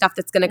all the stuff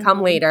that's going to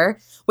come later,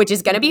 which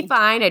is going to be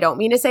fine. I don't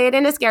mean to say it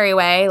in a scary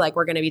way. Like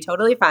we're going to be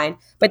totally fine,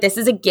 but this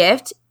is a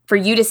gift for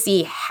you to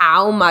see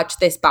how much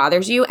this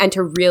bothers you and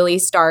to really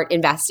start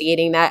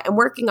investigating that and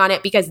working on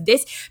it because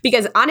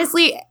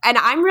honestly, and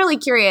I'm really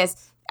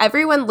curious,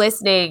 everyone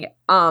listening,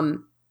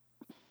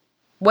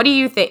 what do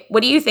you think?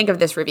 What do you think of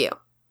this review?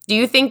 Do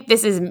you think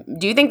this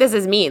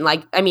is mean?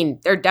 Like, I mean,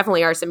 there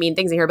definitely are some mean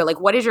things in here, but like,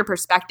 what is your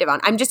perspective on?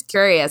 I'm just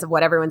curious of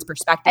what everyone's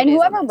perspective is. And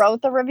whoever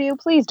wrote the review,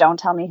 please don't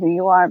tell me who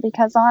you are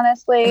because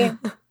honestly,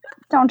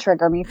 don't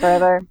trigger me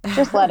further.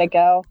 Just let it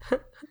go.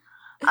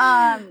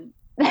 I'm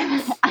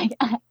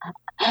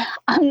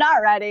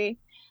not ready.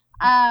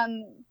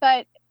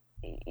 But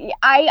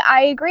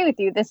I agree with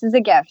you. This is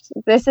a gift.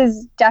 This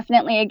is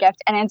definitely a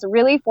gift. And it's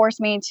really forced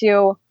me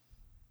to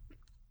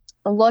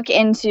look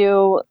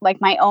into like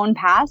my own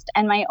past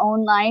and my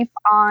own life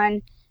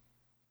on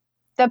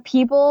the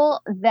people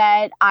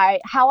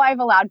how I've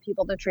allowed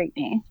people to treat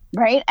me,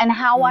 right? And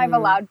how I've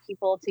allowed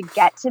people to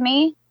get to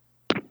me.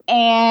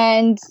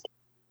 And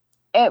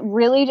it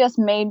really just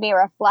made me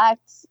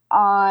reflect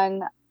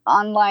on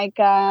like,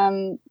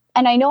 and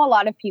I know a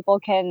lot of people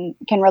can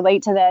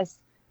relate to this.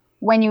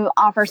 When you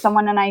offer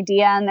someone an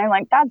idea and they're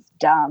like, that's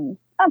dumb.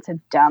 That's a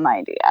dumb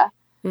idea.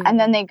 Mm-hmm. And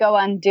then they go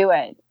and do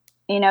it.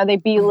 You know, they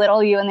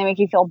belittle you and they make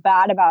you feel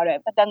bad about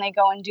it. But then they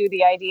go and do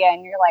the idea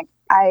and you're like,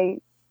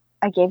 I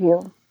gave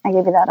you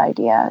that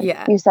idea.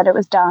 Yeah. You said it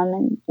was dumb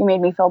and you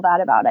made me feel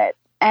bad about it.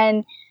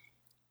 And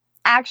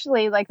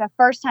actually, like the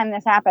first time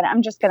this happened,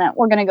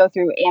 we're going to go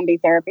through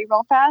Ambi therapy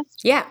real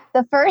fast. Yeah.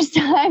 The first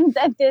time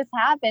that this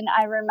happened,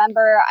 I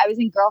remember I was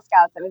in Girl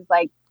Scouts. I was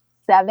like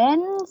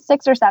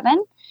 6 or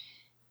 7.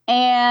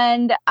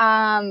 And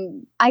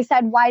I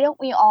said, why don't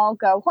we all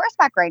go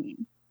horseback riding?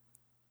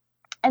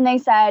 And they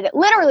said,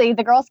 literally,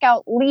 the Girl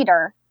Scout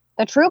leader,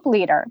 the troop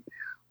leader,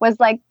 was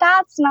like,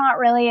 that's not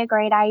really a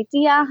great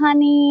idea,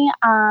 honey,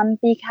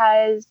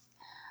 because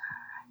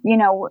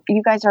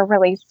you guys are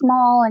really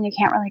small and you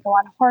can't really go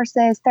on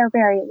horses. They're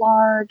very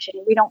large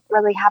and we don't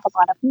really have a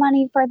lot of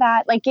money for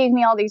that. Like, gave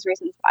me all these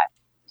reasons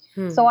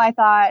why. So I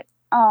thought,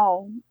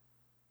 oh,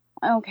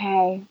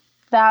 okay,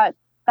 that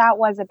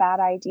was a bad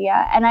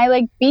idea. And I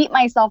like beat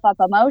myself up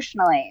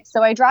emotionally.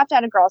 So I dropped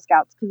out of Girl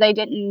Scouts because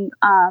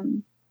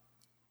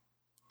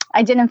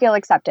I didn't feel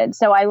accepted.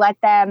 So I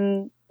let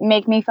them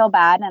make me feel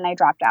bad and I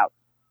dropped out.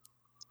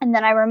 And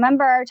then I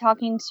remember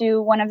talking to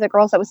one of the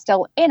girls that was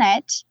still in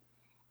it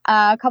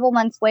a couple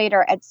months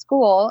later at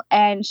school.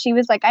 And she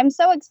was like, I'm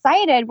so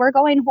excited. We're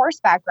going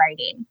horseback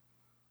riding.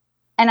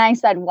 And I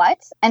said, what?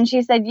 And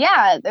she said,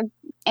 yeah,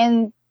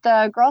 in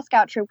the Girl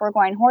Scout troop, we're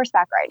going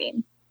horseback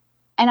riding.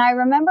 And I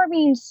remember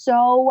being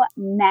so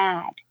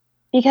mad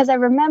because I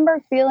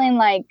remember feeling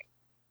like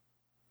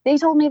they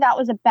told me that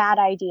was a bad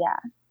idea.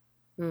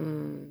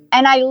 And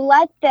I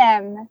let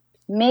them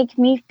make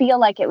me feel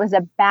like it was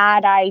a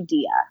bad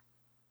idea.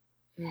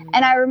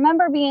 And I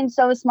remember being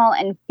so small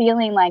and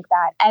feeling like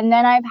that. And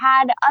then I've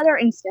had other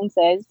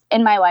instances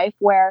in my life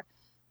where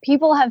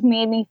people have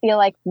made me feel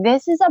like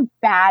this is a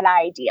bad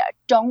idea.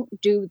 Don't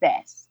do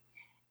this.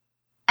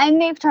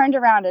 And they've turned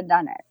around and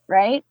done it,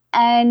 right?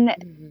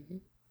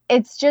 And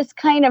it's just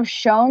kind of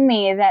shown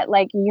me that,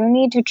 like, you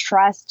need to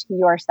trust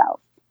yourself.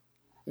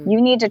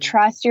 You need to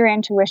trust your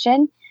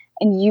intuition,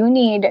 and you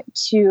need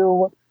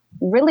to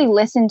really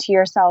listen to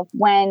yourself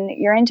when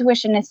your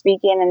intuition is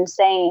speaking and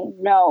saying,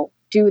 no,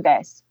 do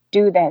this,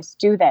 do this,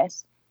 do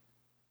this.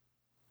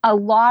 A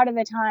lot of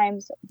the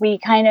times we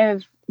kind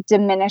of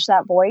diminish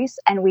that voice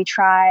and we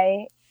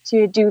try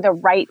to do the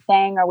right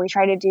thing, or we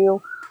try to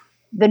do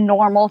the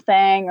normal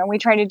thing, or we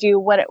try to do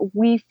what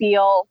we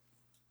feel,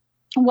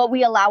 what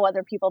we allow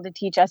other people to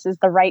teach us is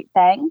the right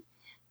thing.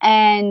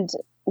 And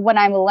what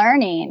I'm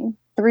learning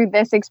through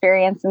this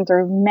experience and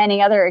through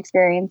many other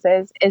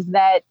experiences is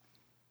that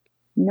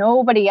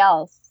nobody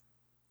else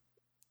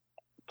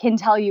can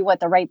tell you what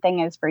the right thing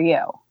is for you.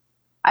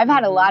 I've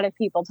had a lot of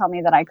people tell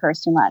me that I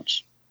curse too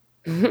much.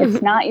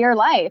 It's not your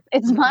life.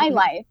 It's my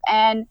life.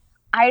 And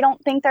I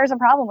don't think there's a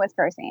problem with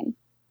cursing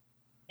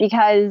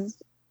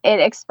because it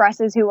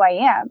expresses who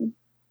I am.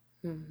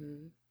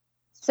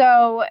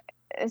 So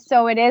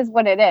it is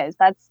what it is.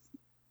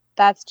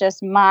 That's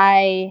just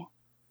my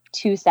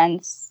 2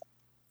 cents,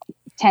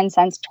 10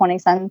 cents, 20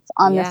 cents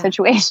on the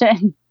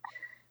situation.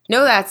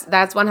 No, that's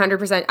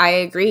 100%. I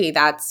agree.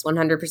 That's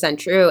 100%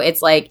 true.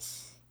 It's like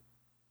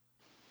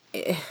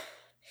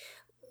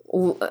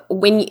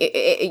when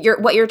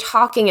what you're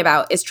talking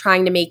about is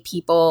trying to make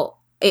people.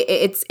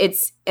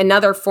 It's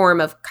another form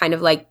of kind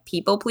of like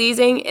people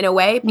pleasing in a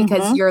way,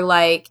 because you're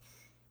like,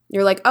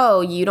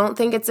 oh, you don't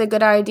think it's a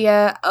good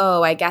idea?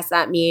 Oh, I guess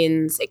that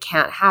means it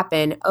can't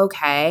happen.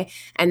 Okay.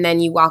 And then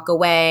you walk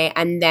away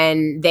and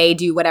then they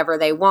do whatever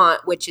they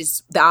want, which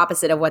is the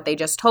opposite of what they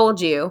just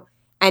told you.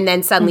 And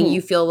then suddenly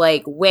you feel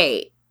like,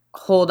 wait,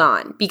 hold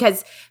on.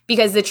 Because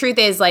the truth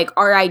is, like,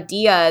 our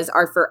ideas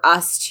are for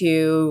us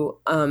to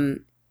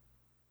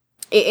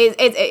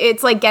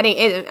it's like getting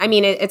it. I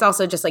mean, it's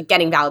also just like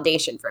getting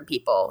validation from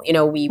people. You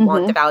know, we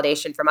want the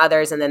validation from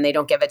others, and then they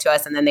don't give it to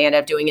us, and then they end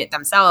up doing it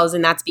themselves.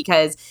 And that's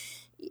because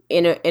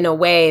in a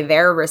way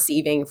they're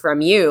receiving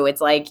from you.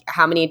 It's like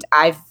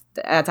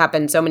that's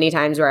happened so many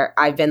times where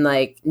I've been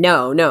like,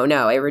 no,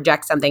 I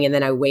reject something, and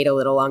then I wait a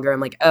little longer. I'm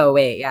like, oh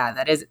wait,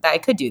 yeah, I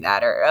could do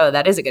that, or oh,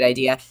 that is a good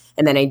idea,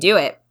 and then I do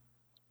it.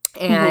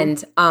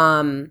 And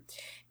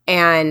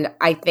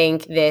I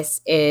think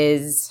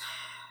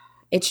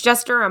it's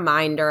just a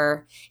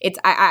reminder. It's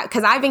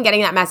because I've been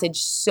getting that message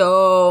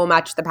so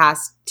much the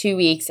past 2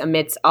 weeks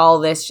amidst all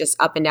this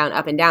just up and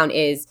down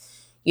is,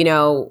 you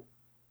know,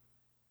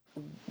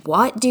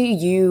 what do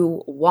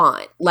you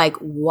want? Like,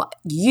 what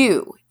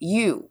do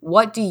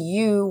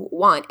you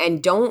want?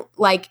 And don't,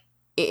 like,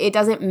 it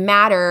doesn't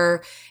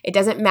matter. It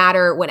doesn't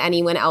matter what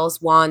anyone else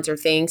wants or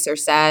thinks or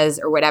says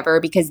or whatever,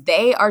 because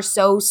they are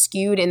so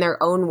skewed in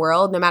their own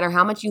world. No matter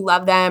how much you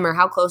love them or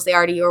how close they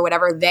are to you or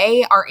whatever,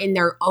 they are in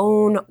their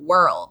own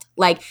world.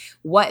 Like,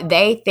 what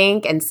they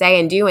think and say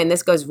and do. And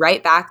this goes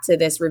right back to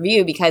this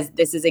review, because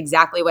this is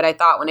exactly what I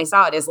thought when I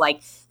saw it, is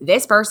like,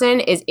 this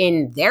person is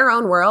in their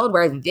own world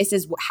where this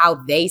is how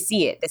they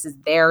see it. This is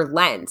their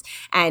lens.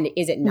 And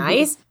is it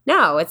nice?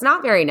 No, it's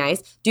not very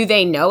nice. Do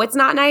they know it's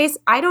not nice?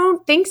 I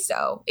don't think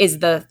so, is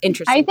the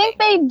interesting I think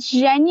thing. They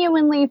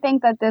genuinely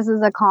think that this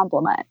is a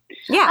compliment.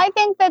 Yeah. I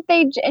think that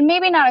and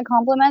maybe not a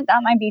compliment,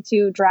 that might be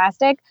too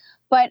drastic,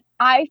 but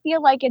I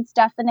feel like it's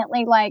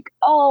definitely like,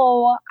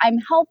 oh, I'm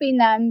helping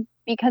them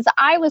because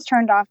I was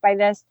turned off by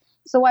this.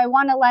 So I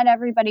want to let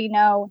everybody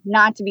know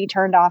not to be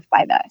turned off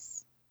by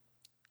this.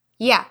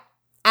 Yeah.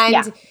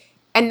 And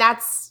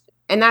that's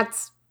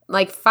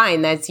like,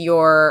 fine. That's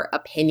your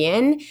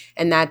opinion,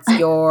 and that's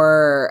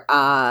your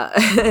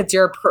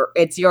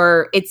it's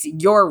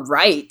your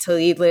right to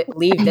leave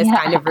this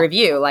kind of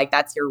review. Like,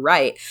 that's your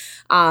right.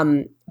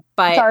 But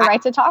it's our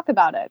right to talk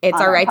about it. It's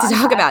our right to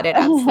talk about it.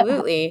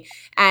 Absolutely.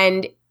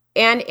 And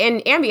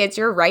Ambi, it's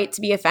your right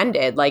to be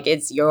offended. Like,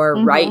 it's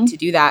your right to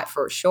do that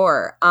for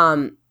sure.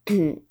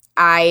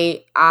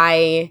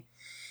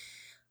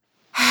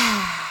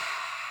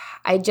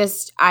 I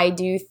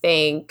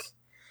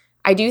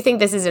do think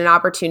this is an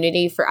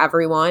opportunity for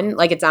everyone.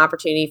 Like, it's an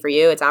opportunity for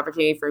you. It's an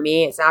opportunity for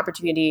me. It's an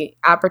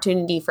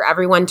opportunity for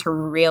everyone to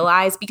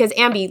realize, because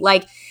Ambi,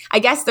 like, I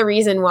guess the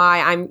reason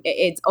why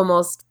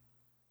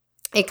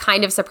it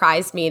kind of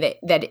surprised me that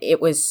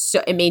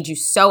it made you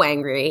so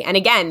angry. And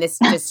again, this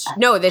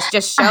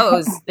just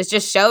shows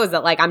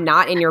that, like, I'm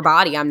not in your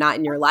body. I'm not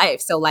in your life.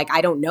 So, like,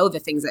 I don't know the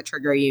things that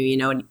trigger you, you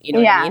know what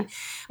I mean?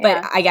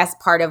 But I guess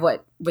part of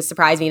what was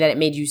surprised me that it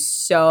made you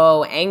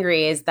so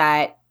angry is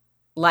that,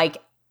 like,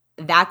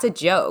 that's a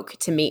joke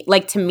to me.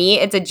 Like, to me,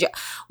 it's a joke.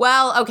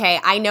 Well, okay,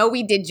 I know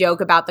we did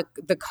joke about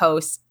the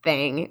coast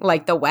thing,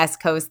 like the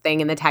West Coast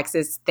thing and the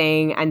Texas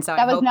thing. And so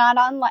that was not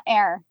on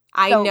air.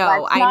 I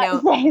know.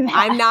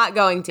 I'm not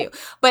going to.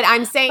 But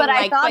I'm saying, but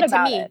like, but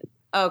to me. It.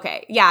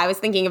 Okay. Yeah, I was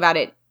thinking about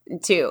it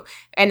too.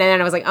 And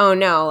then I was like, oh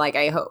no, like,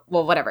 I hope,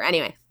 well, whatever.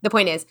 Anyway, the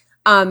point is,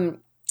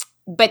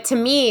 but to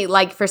me,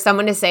 like, for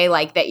someone to say,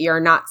 like, that you're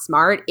not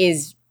smart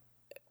is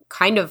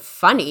kind of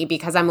funny,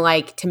 because I'm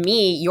like, to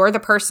me, you're the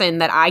person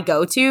that I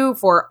go to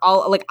for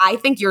all, like, I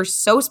think you're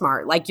so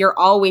smart. Like, you're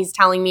always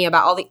telling me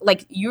about all the,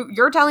 like,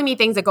 you're telling me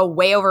things that go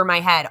way over my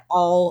head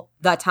all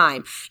the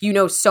time. You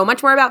know so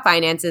much more about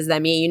finances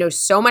than me. You know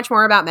so much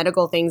more about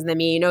medical things than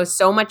me. You know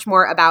so much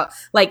more about,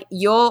 like,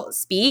 you'll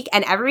speak,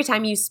 and every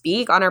time you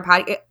speak on our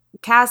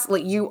podcast,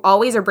 like, you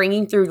always are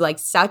bringing through, like,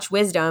 such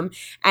wisdom,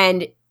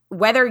 and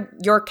whether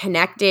you're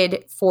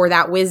connected for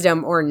that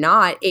wisdom or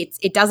not,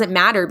 it doesn't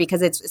matter,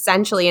 because it's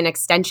essentially an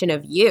extension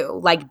of you.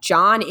 Like,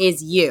 John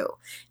is you.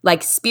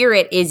 Like,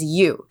 spirit is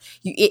you.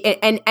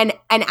 And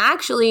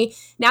actually,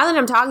 now that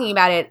I'm talking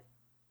about it,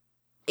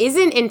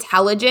 isn't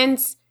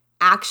intelligence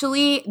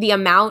actually the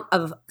amount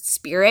of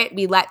spirit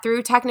we let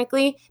through,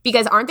 technically?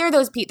 Because aren't there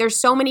there's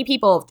so many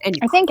people. And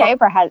I think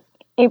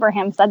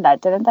Abraham said that,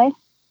 didn't they?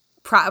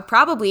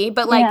 Probably,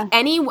 but like,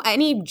 any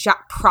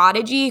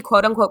prodigy,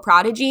 quote unquote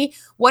prodigy,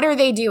 what are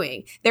they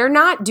doing? They're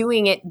not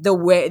doing it the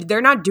way,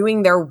 they're not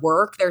doing their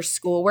work, their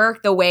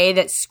schoolwork, the way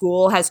that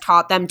school has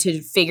taught them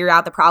to figure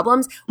out the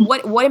problems.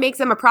 What makes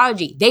them a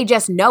prodigy? They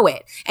just know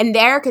it. And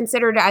they're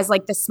considered as,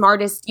 like, the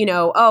smartest, you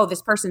know, oh,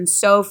 this person's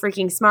so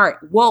freaking smart.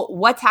 Well,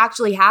 what's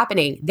actually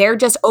happening? They're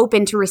just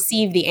open to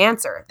receive the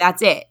answer.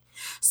 That's it.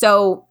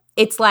 So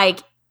it's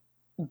like,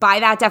 by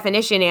that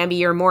definition, Ambi,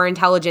 you're more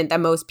intelligent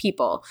than most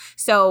people.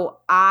 So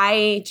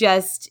I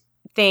just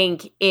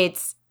think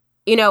it's,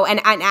 you know, and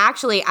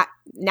actually,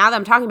 now that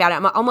I'm talking about it,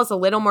 I'm almost a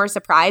little more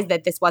surprised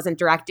that this wasn't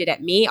directed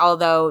at me.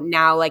 Although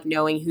now, like,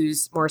 knowing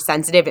who's more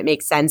sensitive, it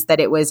makes sense that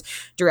it was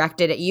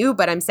directed at you.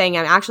 But I'm saying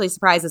I'm actually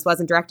surprised this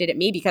wasn't directed at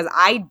me, because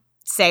I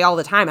say all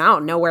the time, I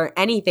don't know where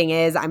anything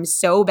is. I'm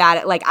so bad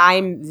at, like,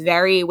 I'm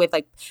very with,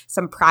 like,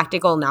 some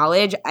practical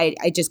knowledge.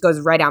 It just goes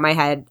right out my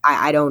head.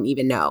 I don't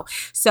even know.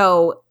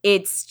 So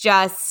it's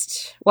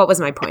just, what was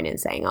my point in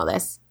saying all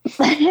this?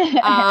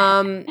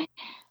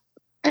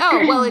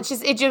 Oh, well,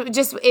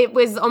 it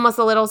was almost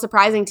a little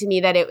surprising to me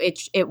that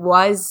it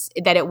was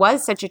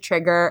such a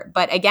trigger.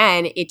 But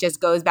again, it just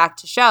goes back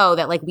to show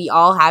that, like, we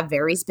all have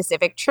very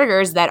specific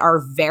triggers that are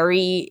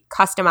very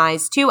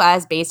customized to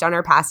us based on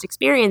our past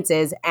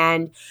experiences.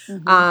 And,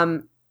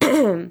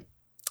 and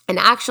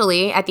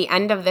actually, at the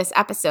end of this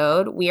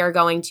episode, we are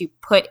going to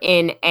put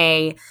in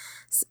a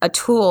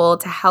tool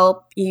to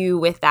help you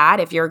with that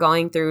if you're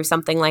going through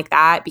something like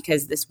that,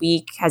 because this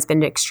week has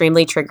been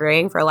extremely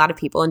triggering for a lot of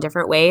people in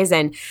different ways.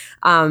 And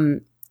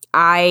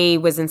I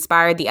was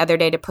inspired the other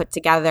day to put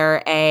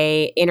together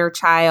a inner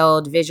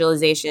child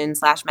visualization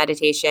 /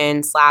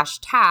 meditation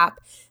 / tap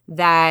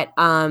that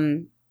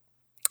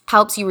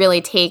helps you really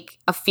take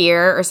a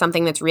fear or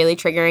something that's really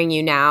triggering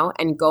you now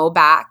and go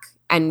back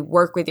and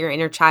work with your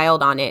inner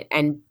child on it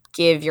and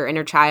give your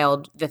inner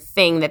child the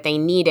thing that they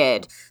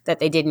needed that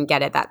they didn't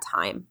get at that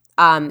time.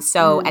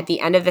 So at the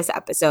end of this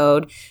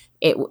episode,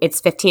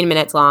 it's 15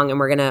 minutes long, and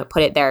we're going to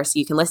put it there so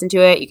you can listen to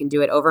it. You can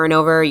do it over and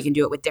over. You can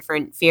do it with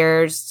different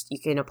fears. You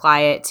can apply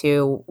it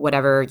to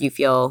whatever you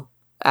feel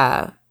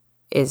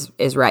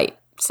is right.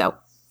 So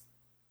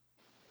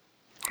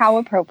how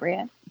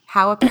appropriate.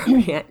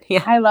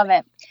 Yeah. I love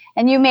it.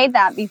 And you made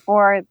that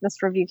before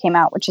this review came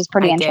out, which is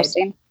pretty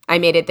interesting. I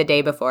made it the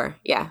day before.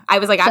 Yeah. I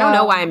was like, I don't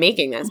know why I'm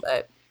making this,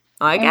 but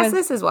I guess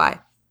this is why.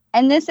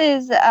 And this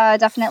is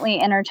definitely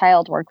inner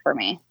child work for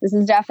me. This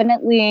is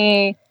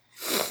definitely,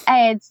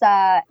 it's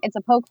a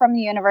poke from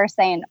the universe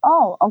saying,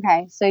 oh,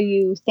 okay, so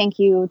you think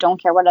you don't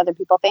care what other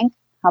people think?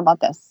 How about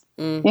this?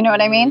 Mm-hmm. You know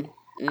what I mean?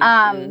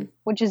 Mm-hmm.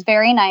 Which is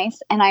very nice.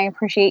 And I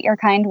appreciate your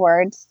kind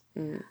words.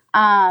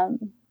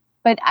 Mm-hmm.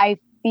 But I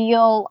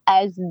feel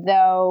as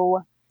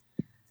though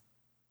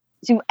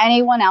to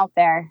anyone out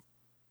there,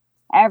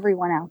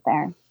 everyone out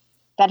there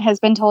that has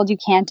been told you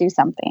can't do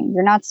something,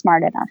 you're not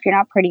smart enough, you're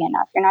not pretty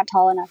enough, you're not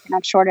tall enough, you're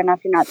not short enough,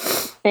 you're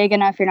not big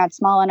enough, you're not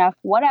small enough,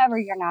 whatever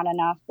you're not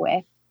enough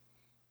with.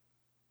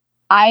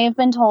 I have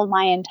been told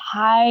my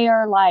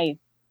entire life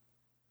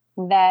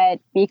that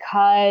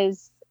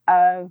because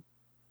of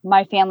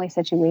my family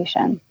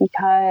situation,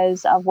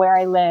 because of where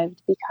I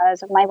lived,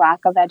 because of my lack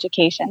of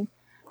education,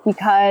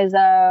 because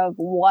of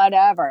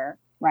whatever,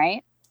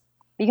 right?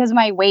 Because of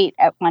my weight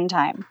at one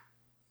time.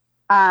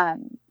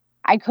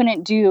 I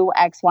couldn't do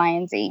X, Y,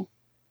 and Z.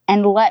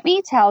 And let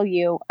me tell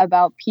you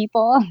about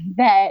people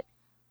that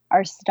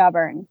are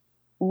stubborn.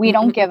 We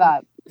don't give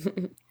up.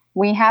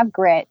 We have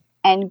grit,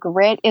 and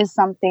grit is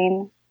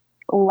something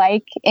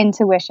like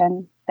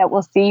intuition that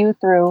will see you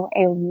through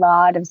a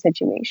lot of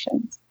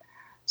situations.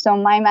 So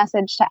my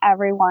message to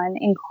everyone,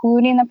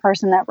 including the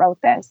person that wrote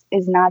this,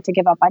 is not to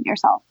give up on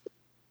yourself.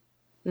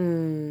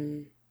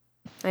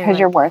 Because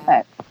you're worth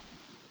it.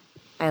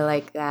 I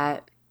like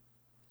that.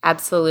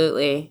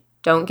 Absolutely.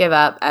 Don't give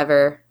up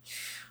ever.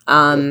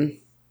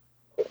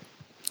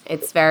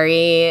 It's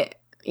very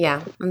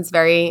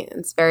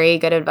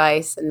good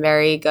advice and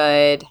very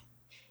good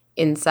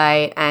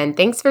insight. And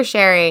thanks for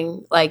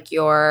sharing like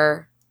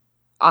your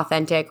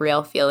authentic,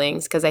 real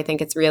feelings, because I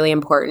think it's really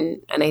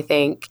important. And I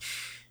think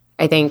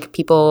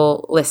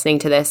people listening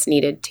to this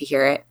needed to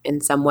hear it in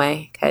some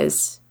way,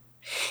 because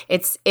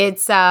it's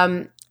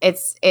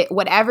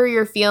whatever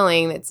you're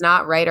feeling, it's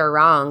not right or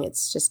wrong.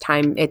 It's just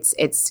time.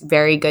 It's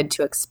very good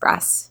to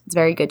express. It's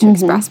very good to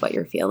express what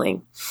you're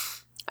feeling.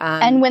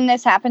 And when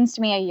this happens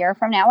to me a year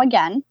from now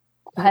again,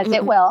 because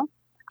it will,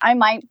 I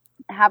might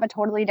have a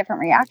totally different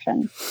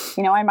reaction.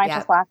 I might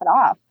just laugh it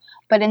off.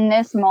 But in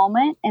this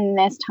moment, in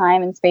this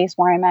time and space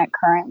where I'm at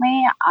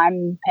currently,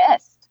 I'm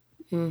pissed.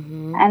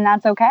 And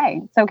that's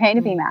okay. It's okay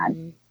to be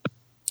mad.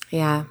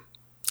 Yeah,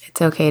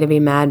 it's okay to be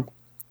mad.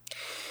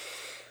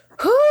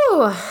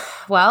 Whew.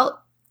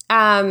 Well,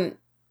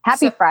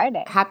 Happy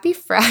Friday. Happy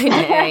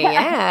Friday.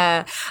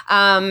 Yeah.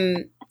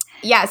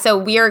 So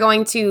we are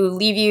going to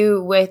leave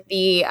you with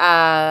the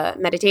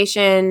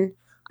meditation,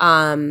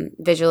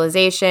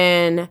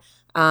 visualization.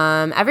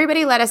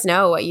 Everybody let us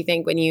know what you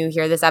think when you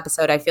hear this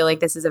episode. I feel like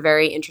this is a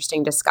very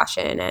interesting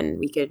discussion, and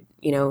we could,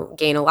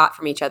 gain a lot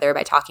from each other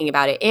by talking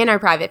about it in our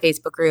private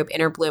Facebook group,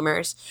 Inner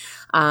Bloomers.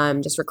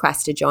 Just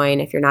request to join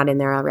if you're not in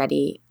there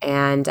already.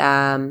 And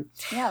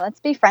let's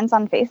be friends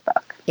on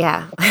Facebook.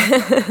 Yeah.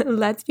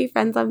 Let's be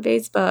friends on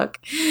Facebook.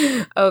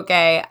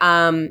 Okay.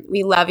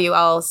 We love you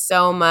all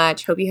so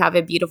much. Hope you have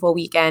a beautiful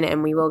weekend,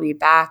 and we will be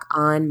back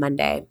on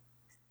Monday.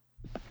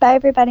 Bye,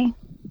 everybody.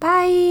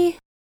 Bye.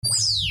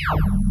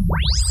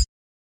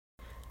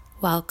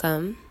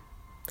 Welcome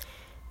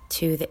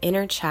to the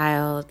Inner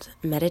Child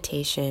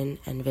Meditation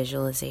and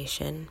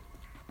Visualization.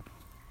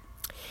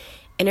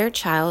 Inner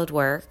child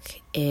work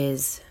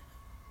is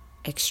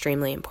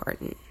extremely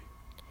important.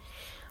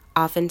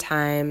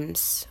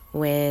 Oftentimes,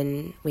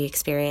 when we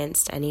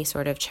experienced any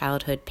sort of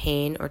childhood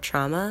pain or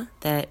trauma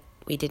that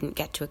we didn't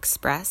get to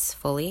express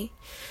fully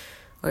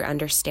or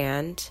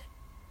understand,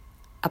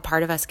 a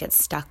part of us gets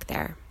stuck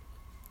there.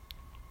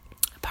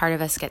 A part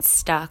of us gets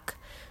stuck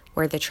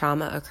where the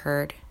trauma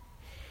occurred.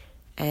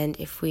 And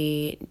if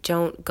we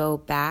don't go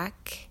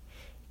back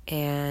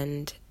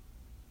and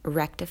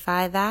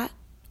rectify that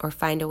or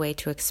find a way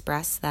to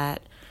express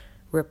that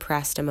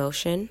repressed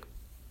emotion,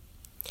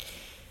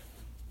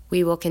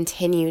 we will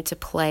continue to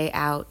play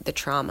out the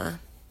trauma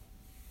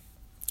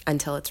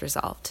until it's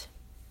resolved.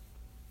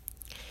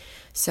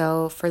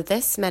 So for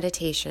this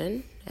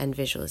meditation and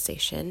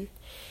visualization,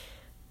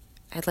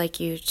 I'd like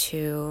you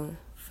to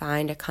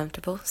find a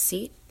comfortable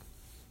seat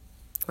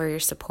where you're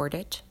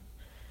supported,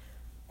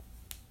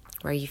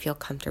 where you feel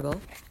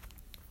comfortable,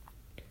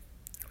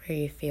 where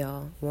you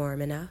feel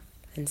warm enough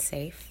and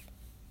safe.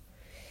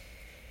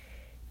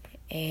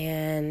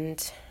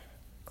 And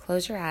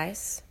close your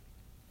eyes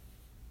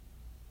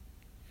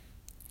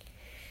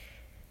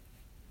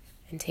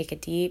and take a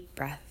deep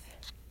breath.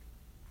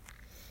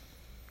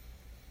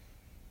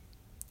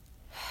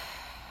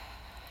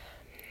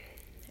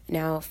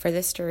 Now, for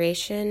this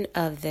duration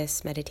of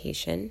this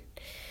meditation,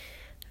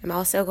 I'm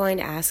also going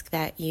to ask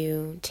that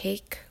you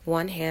take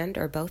one hand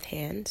or both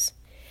hands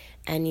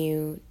and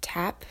you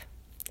tap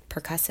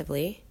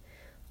percussively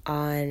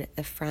on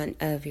the front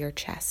of your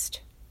chest.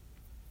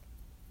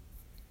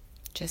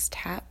 Just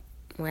tap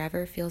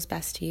wherever feels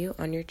best to you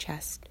on your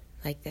chest,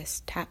 like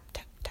this. Tap,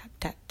 tap, tap,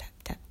 tap, tap,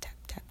 tap, tap,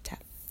 tap,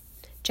 tap.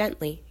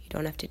 Gently, you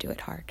don't have to do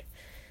it hard,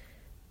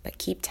 but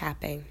keep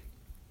tapping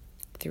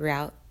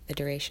throughout the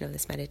duration of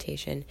this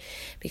meditation,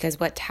 because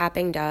what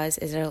tapping does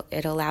is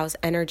it allows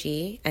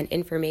energy and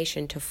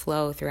information to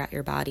flow throughout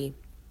your body.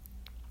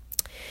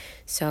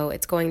 So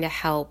it's going to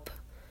help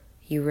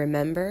you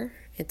remember,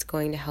 it's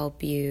going to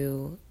help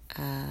you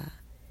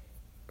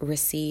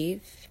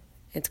receive,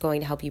 it's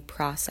going to help you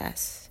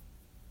process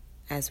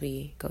as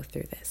we go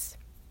through this.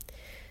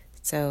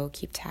 So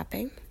keep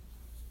tapping.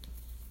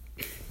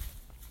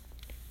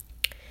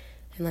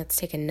 And let's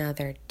take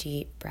another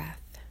deep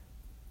breath.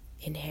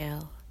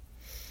 Inhale.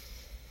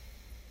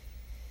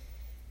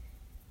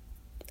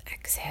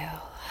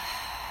 Exhale.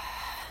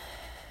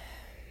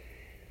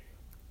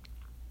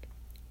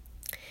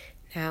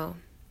 Now,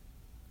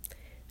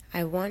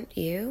 I want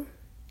you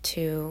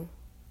to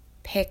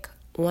pick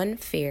one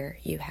fear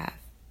you have.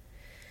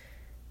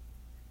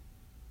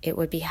 It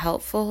would be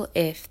helpful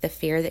if the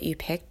fear that you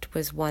picked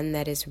was one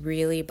that is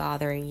really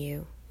bothering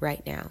you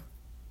right now.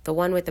 The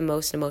one with the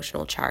most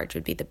emotional charge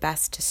would be the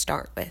best to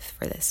start with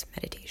for this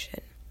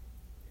meditation.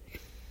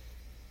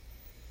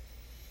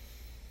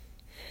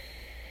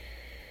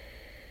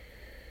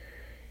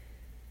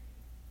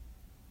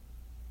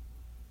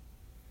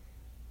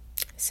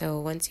 So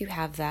once you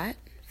have that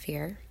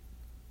fear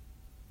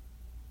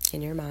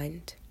in your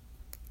mind,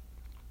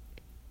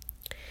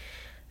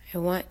 I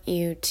want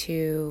you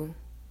to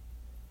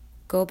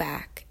go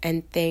back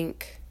and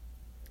think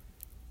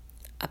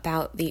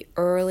about the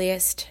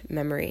earliest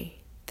memory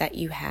that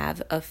you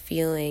have of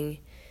feeling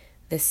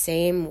the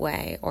same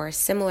way or a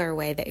similar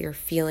way that you're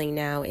feeling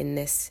now in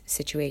this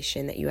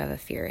situation that you have a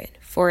fear in.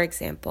 For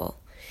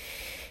example,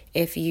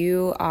 if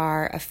you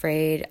are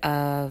afraid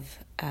of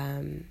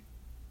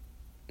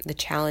the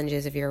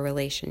challenges of your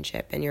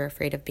relationship and you're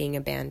afraid of being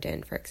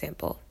abandoned, for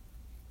example,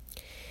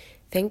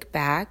 think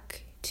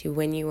back to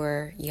when you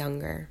were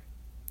younger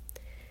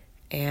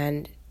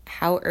and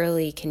how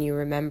early can you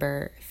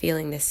remember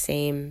feeling the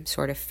same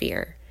sort of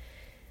fear?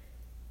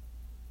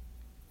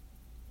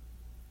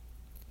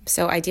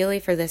 So ideally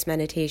for this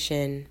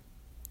meditation,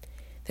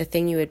 the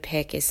thing you would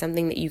pick is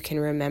something that you can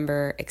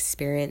remember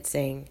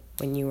experiencing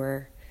when you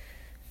were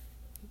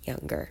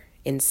younger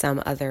in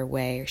some other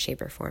way or shape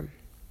or form.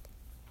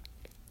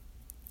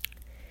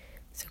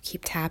 So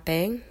keep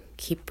tapping,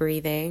 keep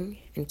breathing,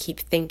 and keep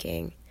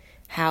thinking.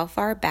 How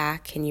far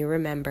back can you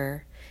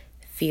remember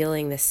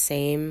feeling the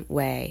same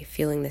way,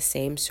 feeling the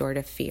same sort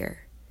of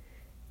fear?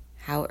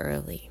 How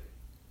early?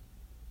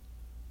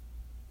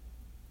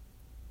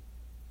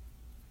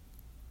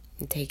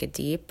 And take a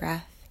deep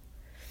breath.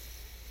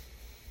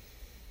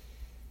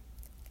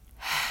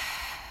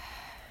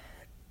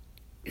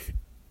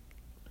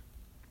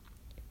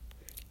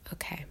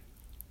 Okay.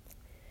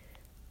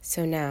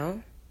 So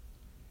now,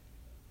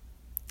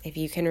 if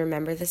you can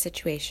remember the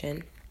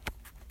situation,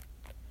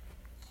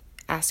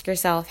 ask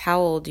yourself how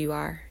old you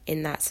are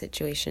in that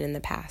situation in the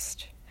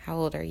past. How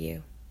old are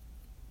you?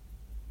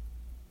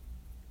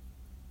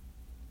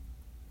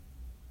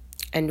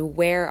 And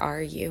where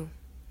are you?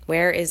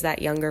 Where is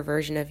that younger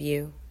version of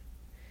you?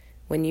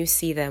 When you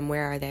see them,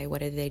 where are they?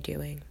 What are they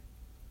doing?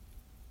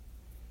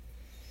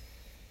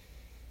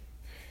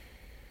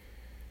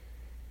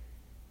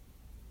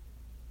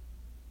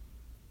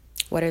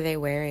 What are they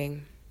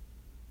wearing?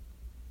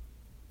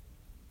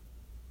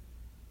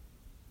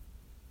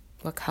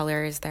 What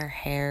color is their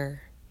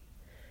hair?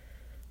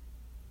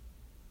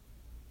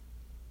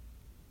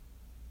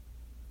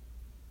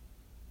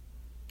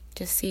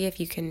 Just see if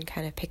you can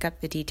kind of pick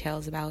up the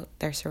details about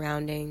their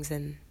surroundings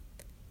and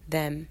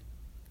them.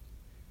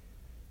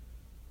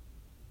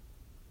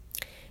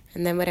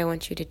 And then what I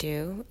want you to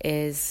do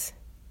is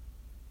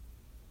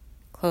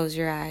close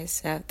your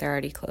eyes. Oh, they're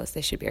already closed.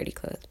 They should be already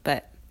closed.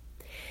 But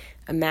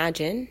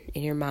imagine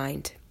in your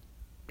mind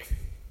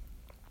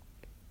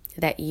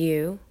that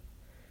you,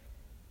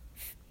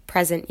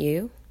 present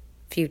you,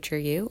 future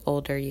you,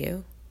 older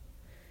you,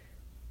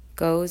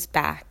 goes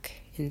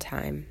back in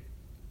time.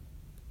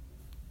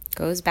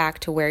 Goes back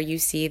to where you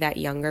see that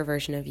younger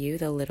version of you,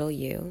 the little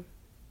you.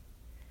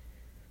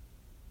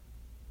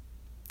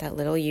 That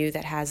little you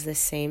that has the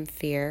same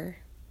fear.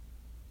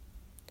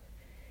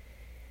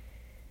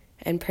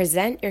 And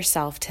present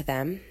yourself to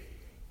them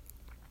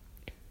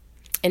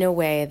in a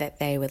way that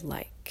they would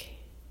like,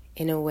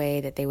 in a way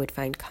that they would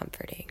find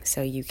comforting.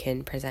 So you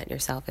can present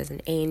yourself as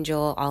an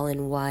angel, all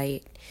in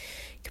white.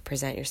 You can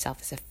present yourself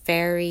as a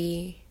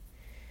fairy.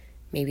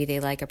 Maybe they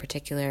like a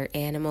particular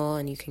animal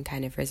and you can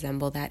kind of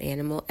resemble that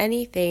animal.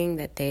 Anything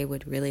that they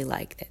would really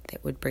like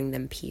that would bring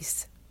them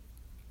peace.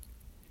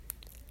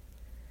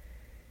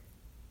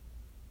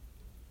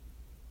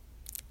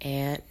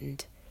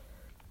 And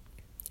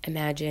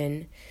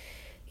imagine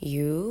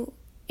you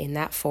in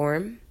that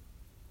form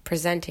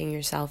presenting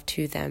yourself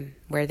to them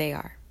where they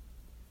are.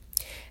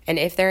 And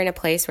if they're in a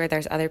place where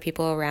there's other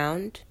people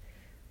around,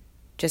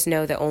 just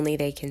know that only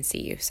they can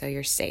see you, so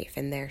you're safe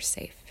and they're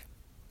safe.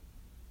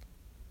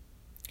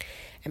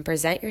 And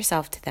present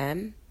yourself to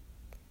them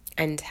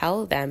and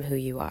tell them who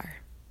you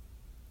are.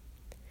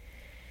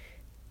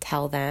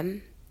 Tell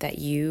them that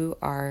you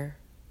are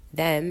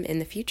them in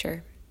the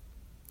future.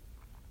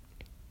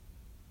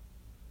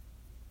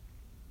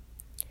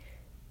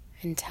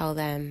 And tell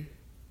them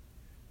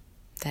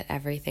that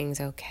everything's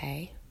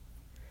okay.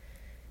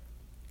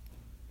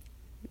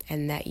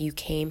 And that you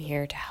came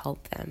here to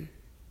help them.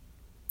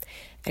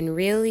 And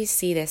really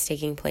see this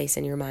taking place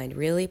in your mind.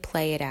 Really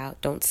play it out.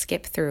 Don't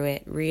skip through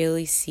it.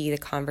 Really see the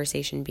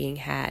conversation being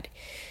had.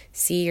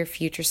 See your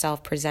future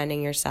self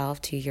presenting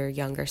yourself to your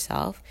younger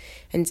self.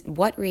 And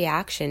what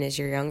reaction is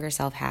your younger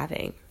self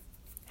having?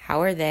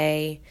 How are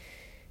they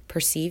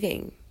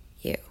perceiving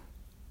you?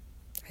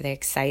 Are they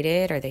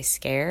excited? Are they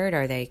scared?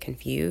 Are they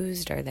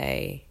confused?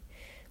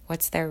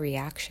 What's their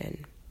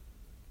reaction?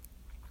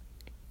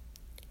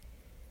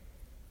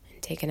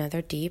 And take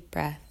another deep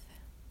breath.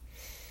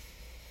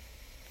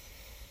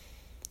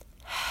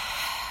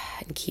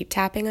 And keep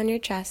tapping on your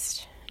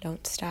chest.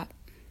 Don't stop.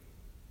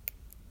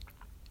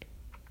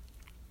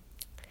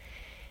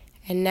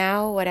 And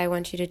now what I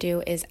want you to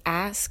do is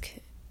ask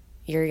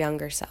your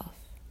younger self.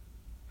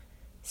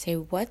 Say,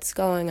 what's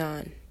going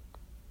on?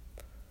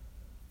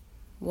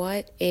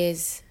 What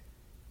is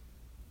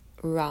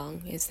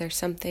wrong? Is there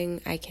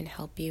something I can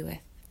help you with?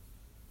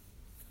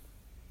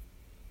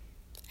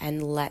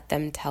 And let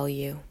them tell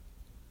you.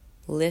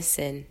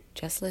 Listen,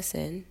 just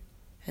listen,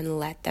 and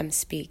let them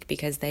speak,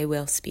 because they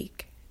will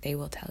speak. They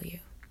will tell you.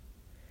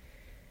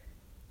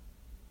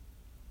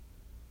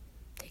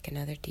 Take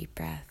another deep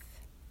breath.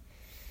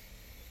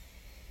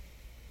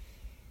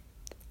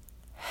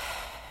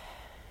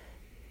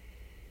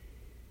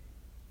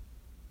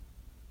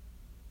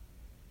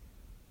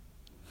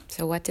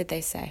 So what did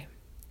they say?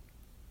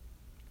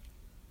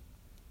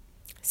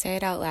 Say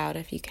it out loud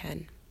if you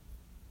can.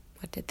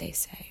 What did they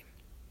say?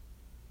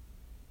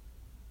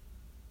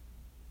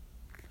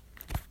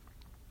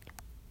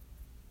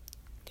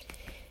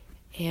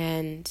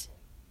 And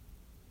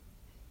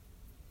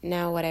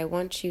now what I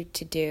want you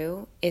to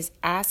do is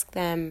ask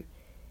them,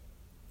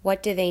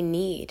 what do they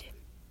need?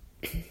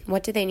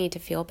 What do they need to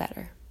feel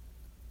better?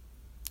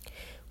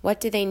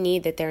 What do they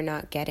need that they're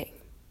not getting?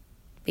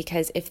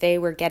 Because if they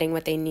were getting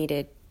what they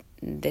needed,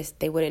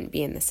 they wouldn't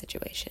be in this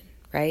situation,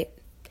 right?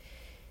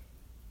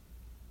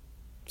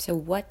 So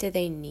what do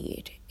they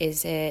need? Do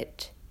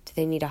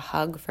they need a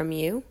hug from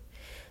you?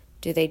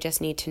 Do they just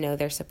need to know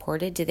they're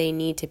supported? Do they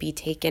need to be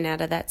taken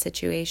out of that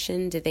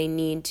situation? Do they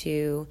need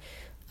to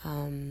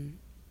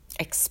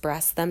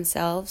express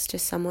themselves to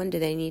someone? Do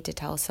they need to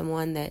tell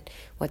someone that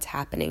what's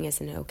happening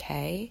isn't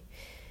okay?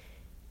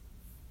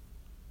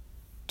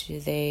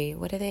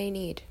 What do they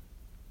need?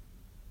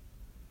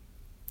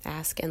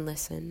 Ask and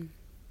listen.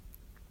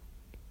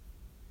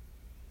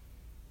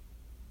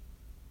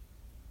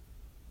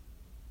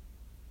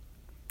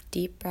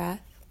 Deep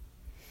breath.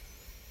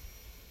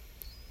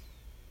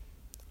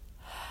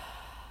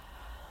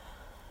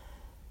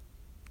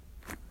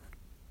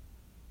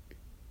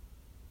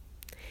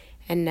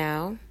 And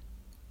now,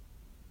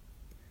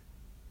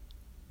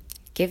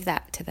 give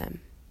that to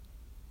them.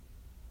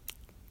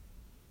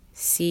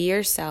 See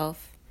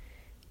yourself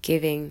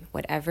giving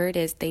whatever it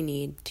is they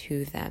need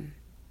to them.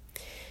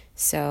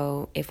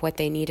 So if what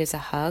they need is a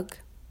hug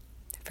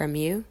from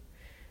you,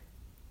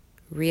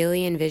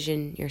 really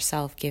envision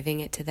yourself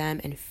giving it to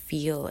them and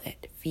feel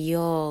it.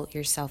 Feel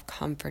yourself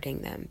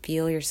comforting them.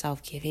 Feel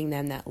yourself giving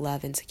them that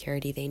love and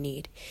security they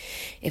need.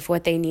 If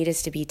what they need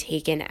is to be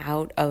taken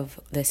out of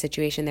the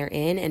situation they're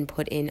in and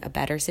put in a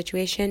better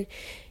situation,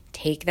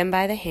 take them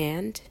by the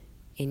hand,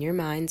 in your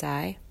mind's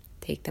eye,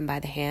 take them by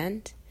the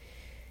hand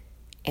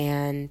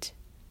and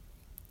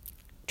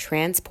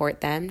transport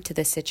them to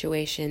the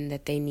situation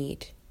that they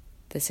need,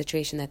 the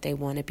situation that they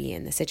want to be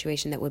in, the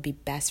situation that would be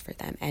best for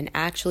them, and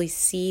actually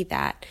see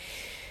that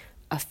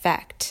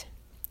effect.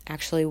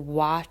 Actually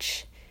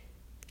watch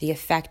the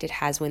effect it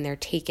has when they're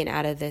taken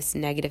out of this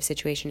negative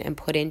situation and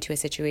put into a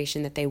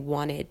situation that they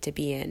wanted to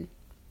be in,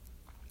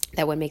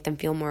 that would make them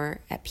feel more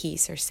at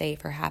peace or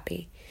safe or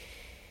happy.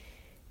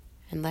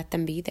 And let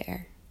them be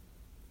there.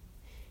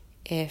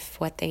 If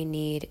what they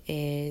need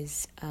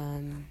is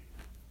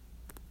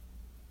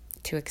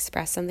to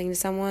express something to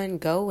someone,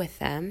 go with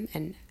them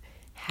and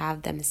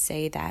have them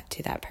say that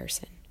to that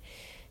person.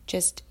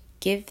 Just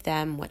give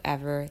them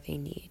whatever they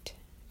need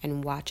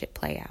and watch it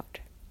play out.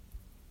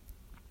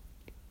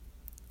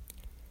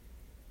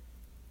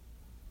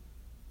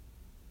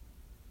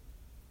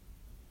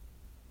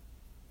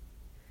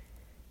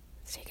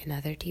 Let's take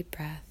another deep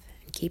breath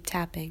and keep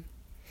tapping.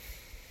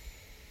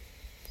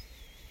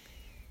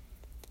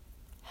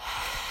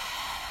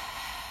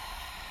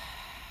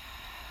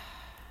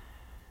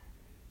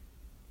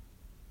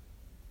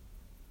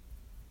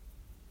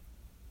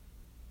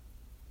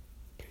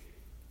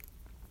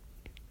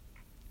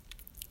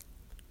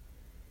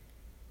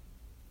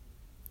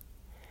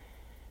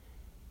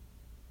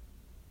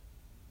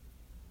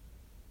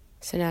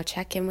 So now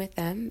check in with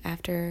them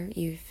after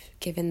you've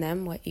given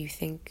them what you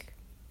think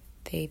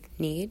they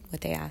need,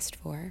 what they asked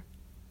for,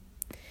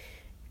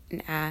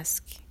 and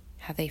ask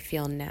how they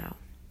feel now.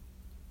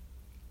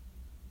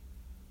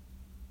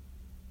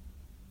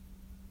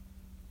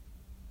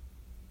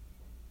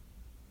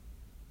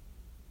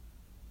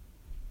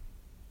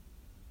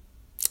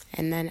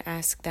 And then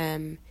ask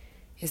them,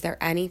 is there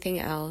anything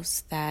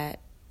else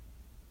that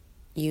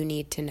you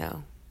need to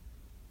know?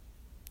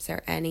 Is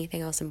there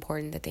anything else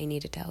important that they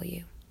need to tell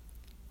you?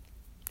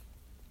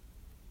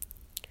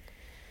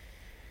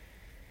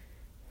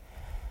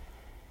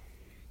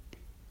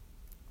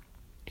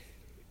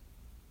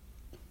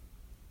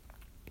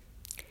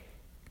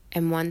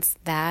 And once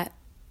that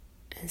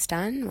is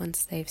done,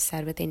 once they've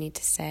said what they need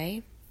to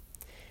say,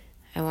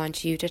 I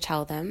want you to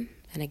tell them,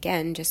 and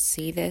again, just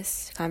see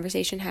this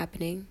conversation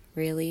happening,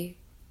 really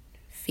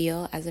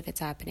feel as if it's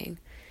happening.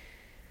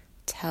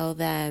 Tell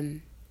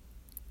them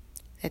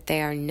that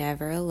they are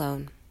never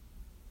alone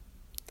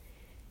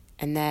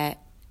and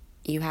that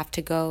you have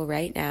to go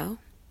right now,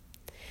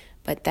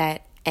 but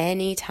that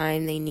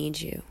anytime they need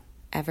you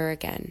ever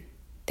again,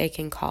 they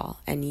can call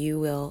and you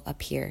will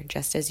appear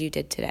just as you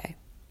did today.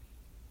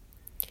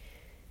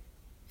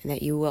 And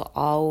that you will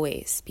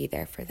always be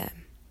there for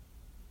them.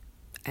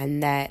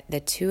 and that the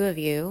two of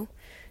you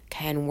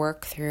can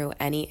work through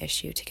any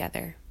issue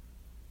together.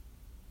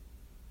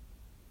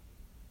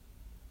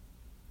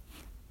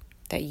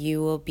 That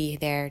you will be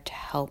there to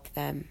help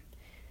them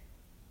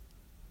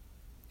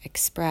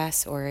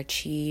express or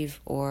achieve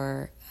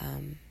or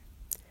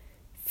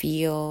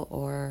feel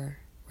or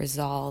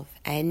resolve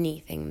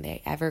anything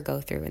they ever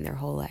go through in their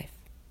whole life.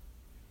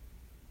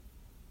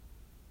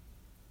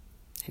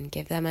 And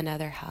give them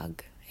another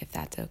hug if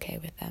that's okay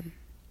with them.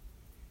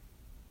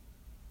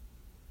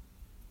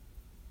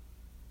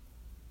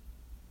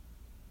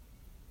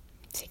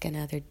 Take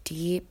another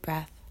deep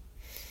breath.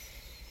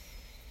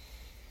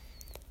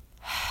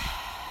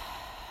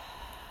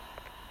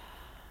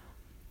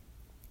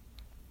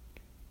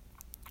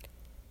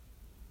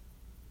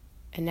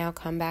 And now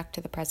come back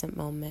to the present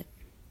moment.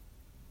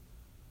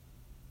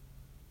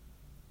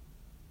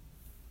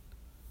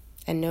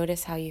 And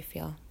notice how you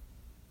feel.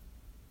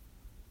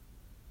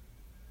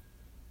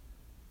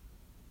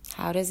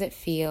 How does it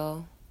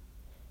feel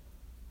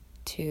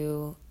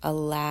to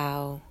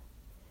allow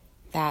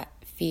that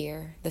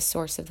fear, the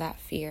source of that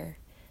fear,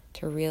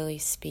 to really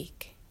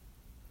speak?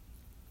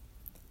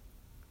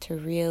 To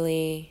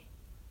really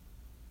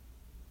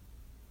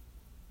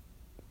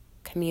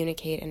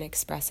communicate and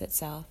express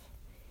itself?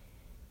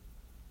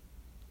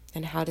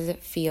 And how does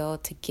it feel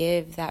to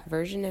give that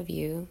version of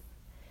you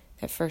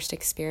that first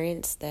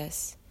experienced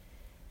this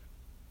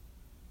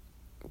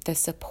the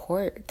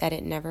support that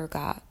it never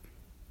got?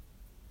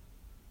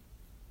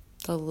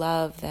 The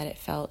love that it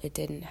felt it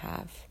didn't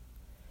have?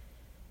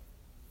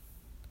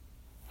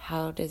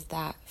 How does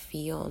that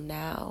feel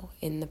now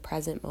in the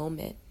present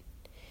moment?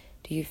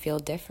 Do you feel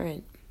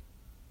different?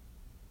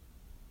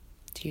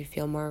 Do you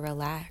feel more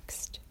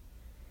relaxed?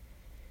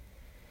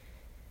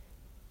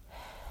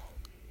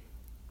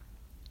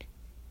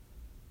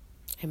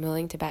 I'm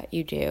willing to bet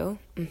you do.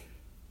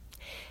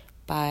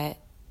 But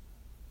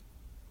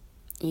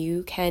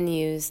you can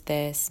use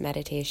this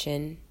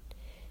meditation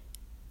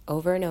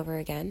over and over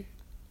again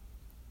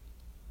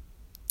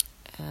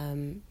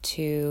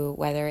to,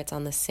 whether it's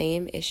on the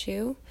same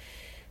issue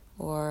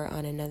or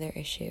on another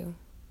issue.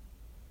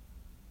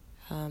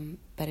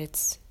 But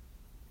it's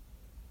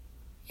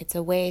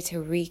a way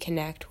to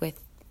reconnect with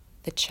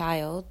the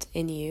child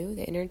in you,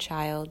 the inner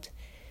child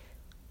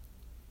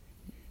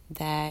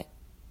that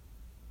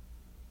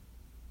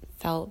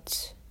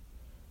felt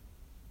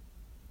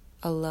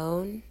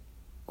alone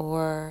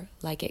or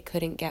like it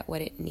couldn't get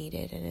what it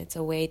needed. And it's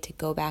a way to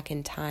go back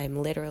in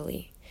time,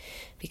 literally,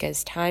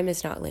 because time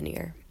is not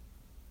linear.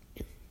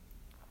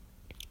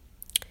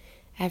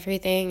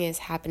 Everything is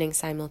happening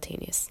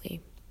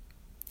simultaneously.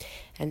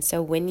 And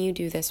so when you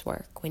do this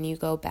work, when you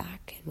go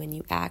back and when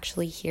you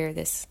actually hear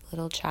this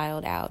little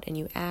child out and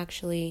you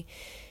actually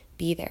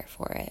be there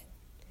for it,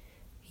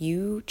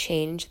 you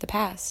change the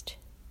past.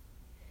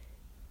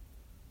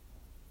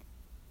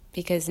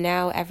 Because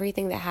now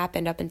everything that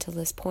happened up until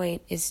this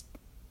point is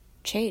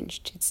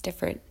changed. It's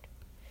different.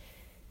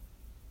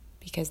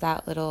 Because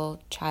that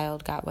little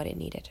child got what it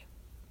needed.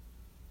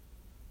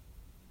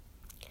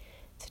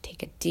 So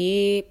take a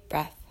deep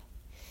breath.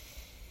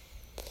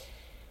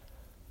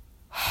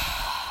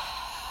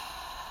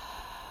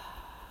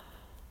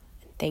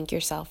 And thank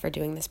yourself for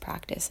doing this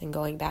practice and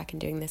going back and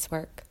doing this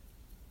work.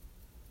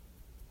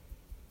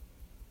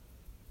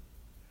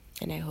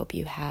 And I hope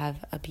you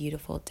have a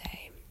beautiful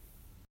day.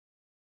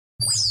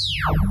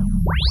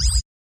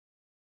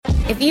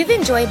 If you've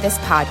enjoyed this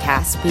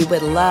podcast, we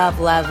would love,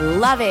 love,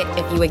 love it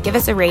if you would give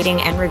us a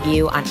rating and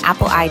review on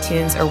Apple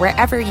iTunes or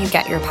wherever you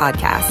get your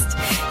podcasts.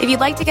 If you'd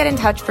like to get in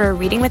touch for a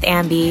reading with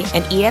Ambi,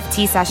 an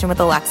EFT session with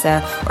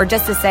Alexa, or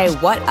just to say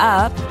what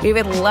up, we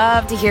would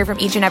love to hear from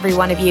each and every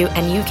one of you,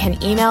 and you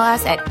can email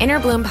us at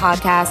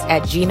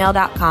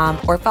innerbloom.podcast@gmail.com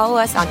or follow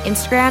us on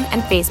Instagram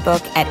and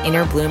Facebook at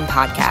Innerbloom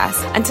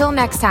Podcast. Until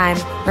next time,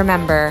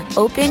 remember,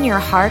 open your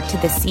heart to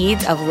the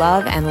seeds of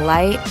love and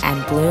light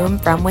and bloom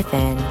from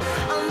within.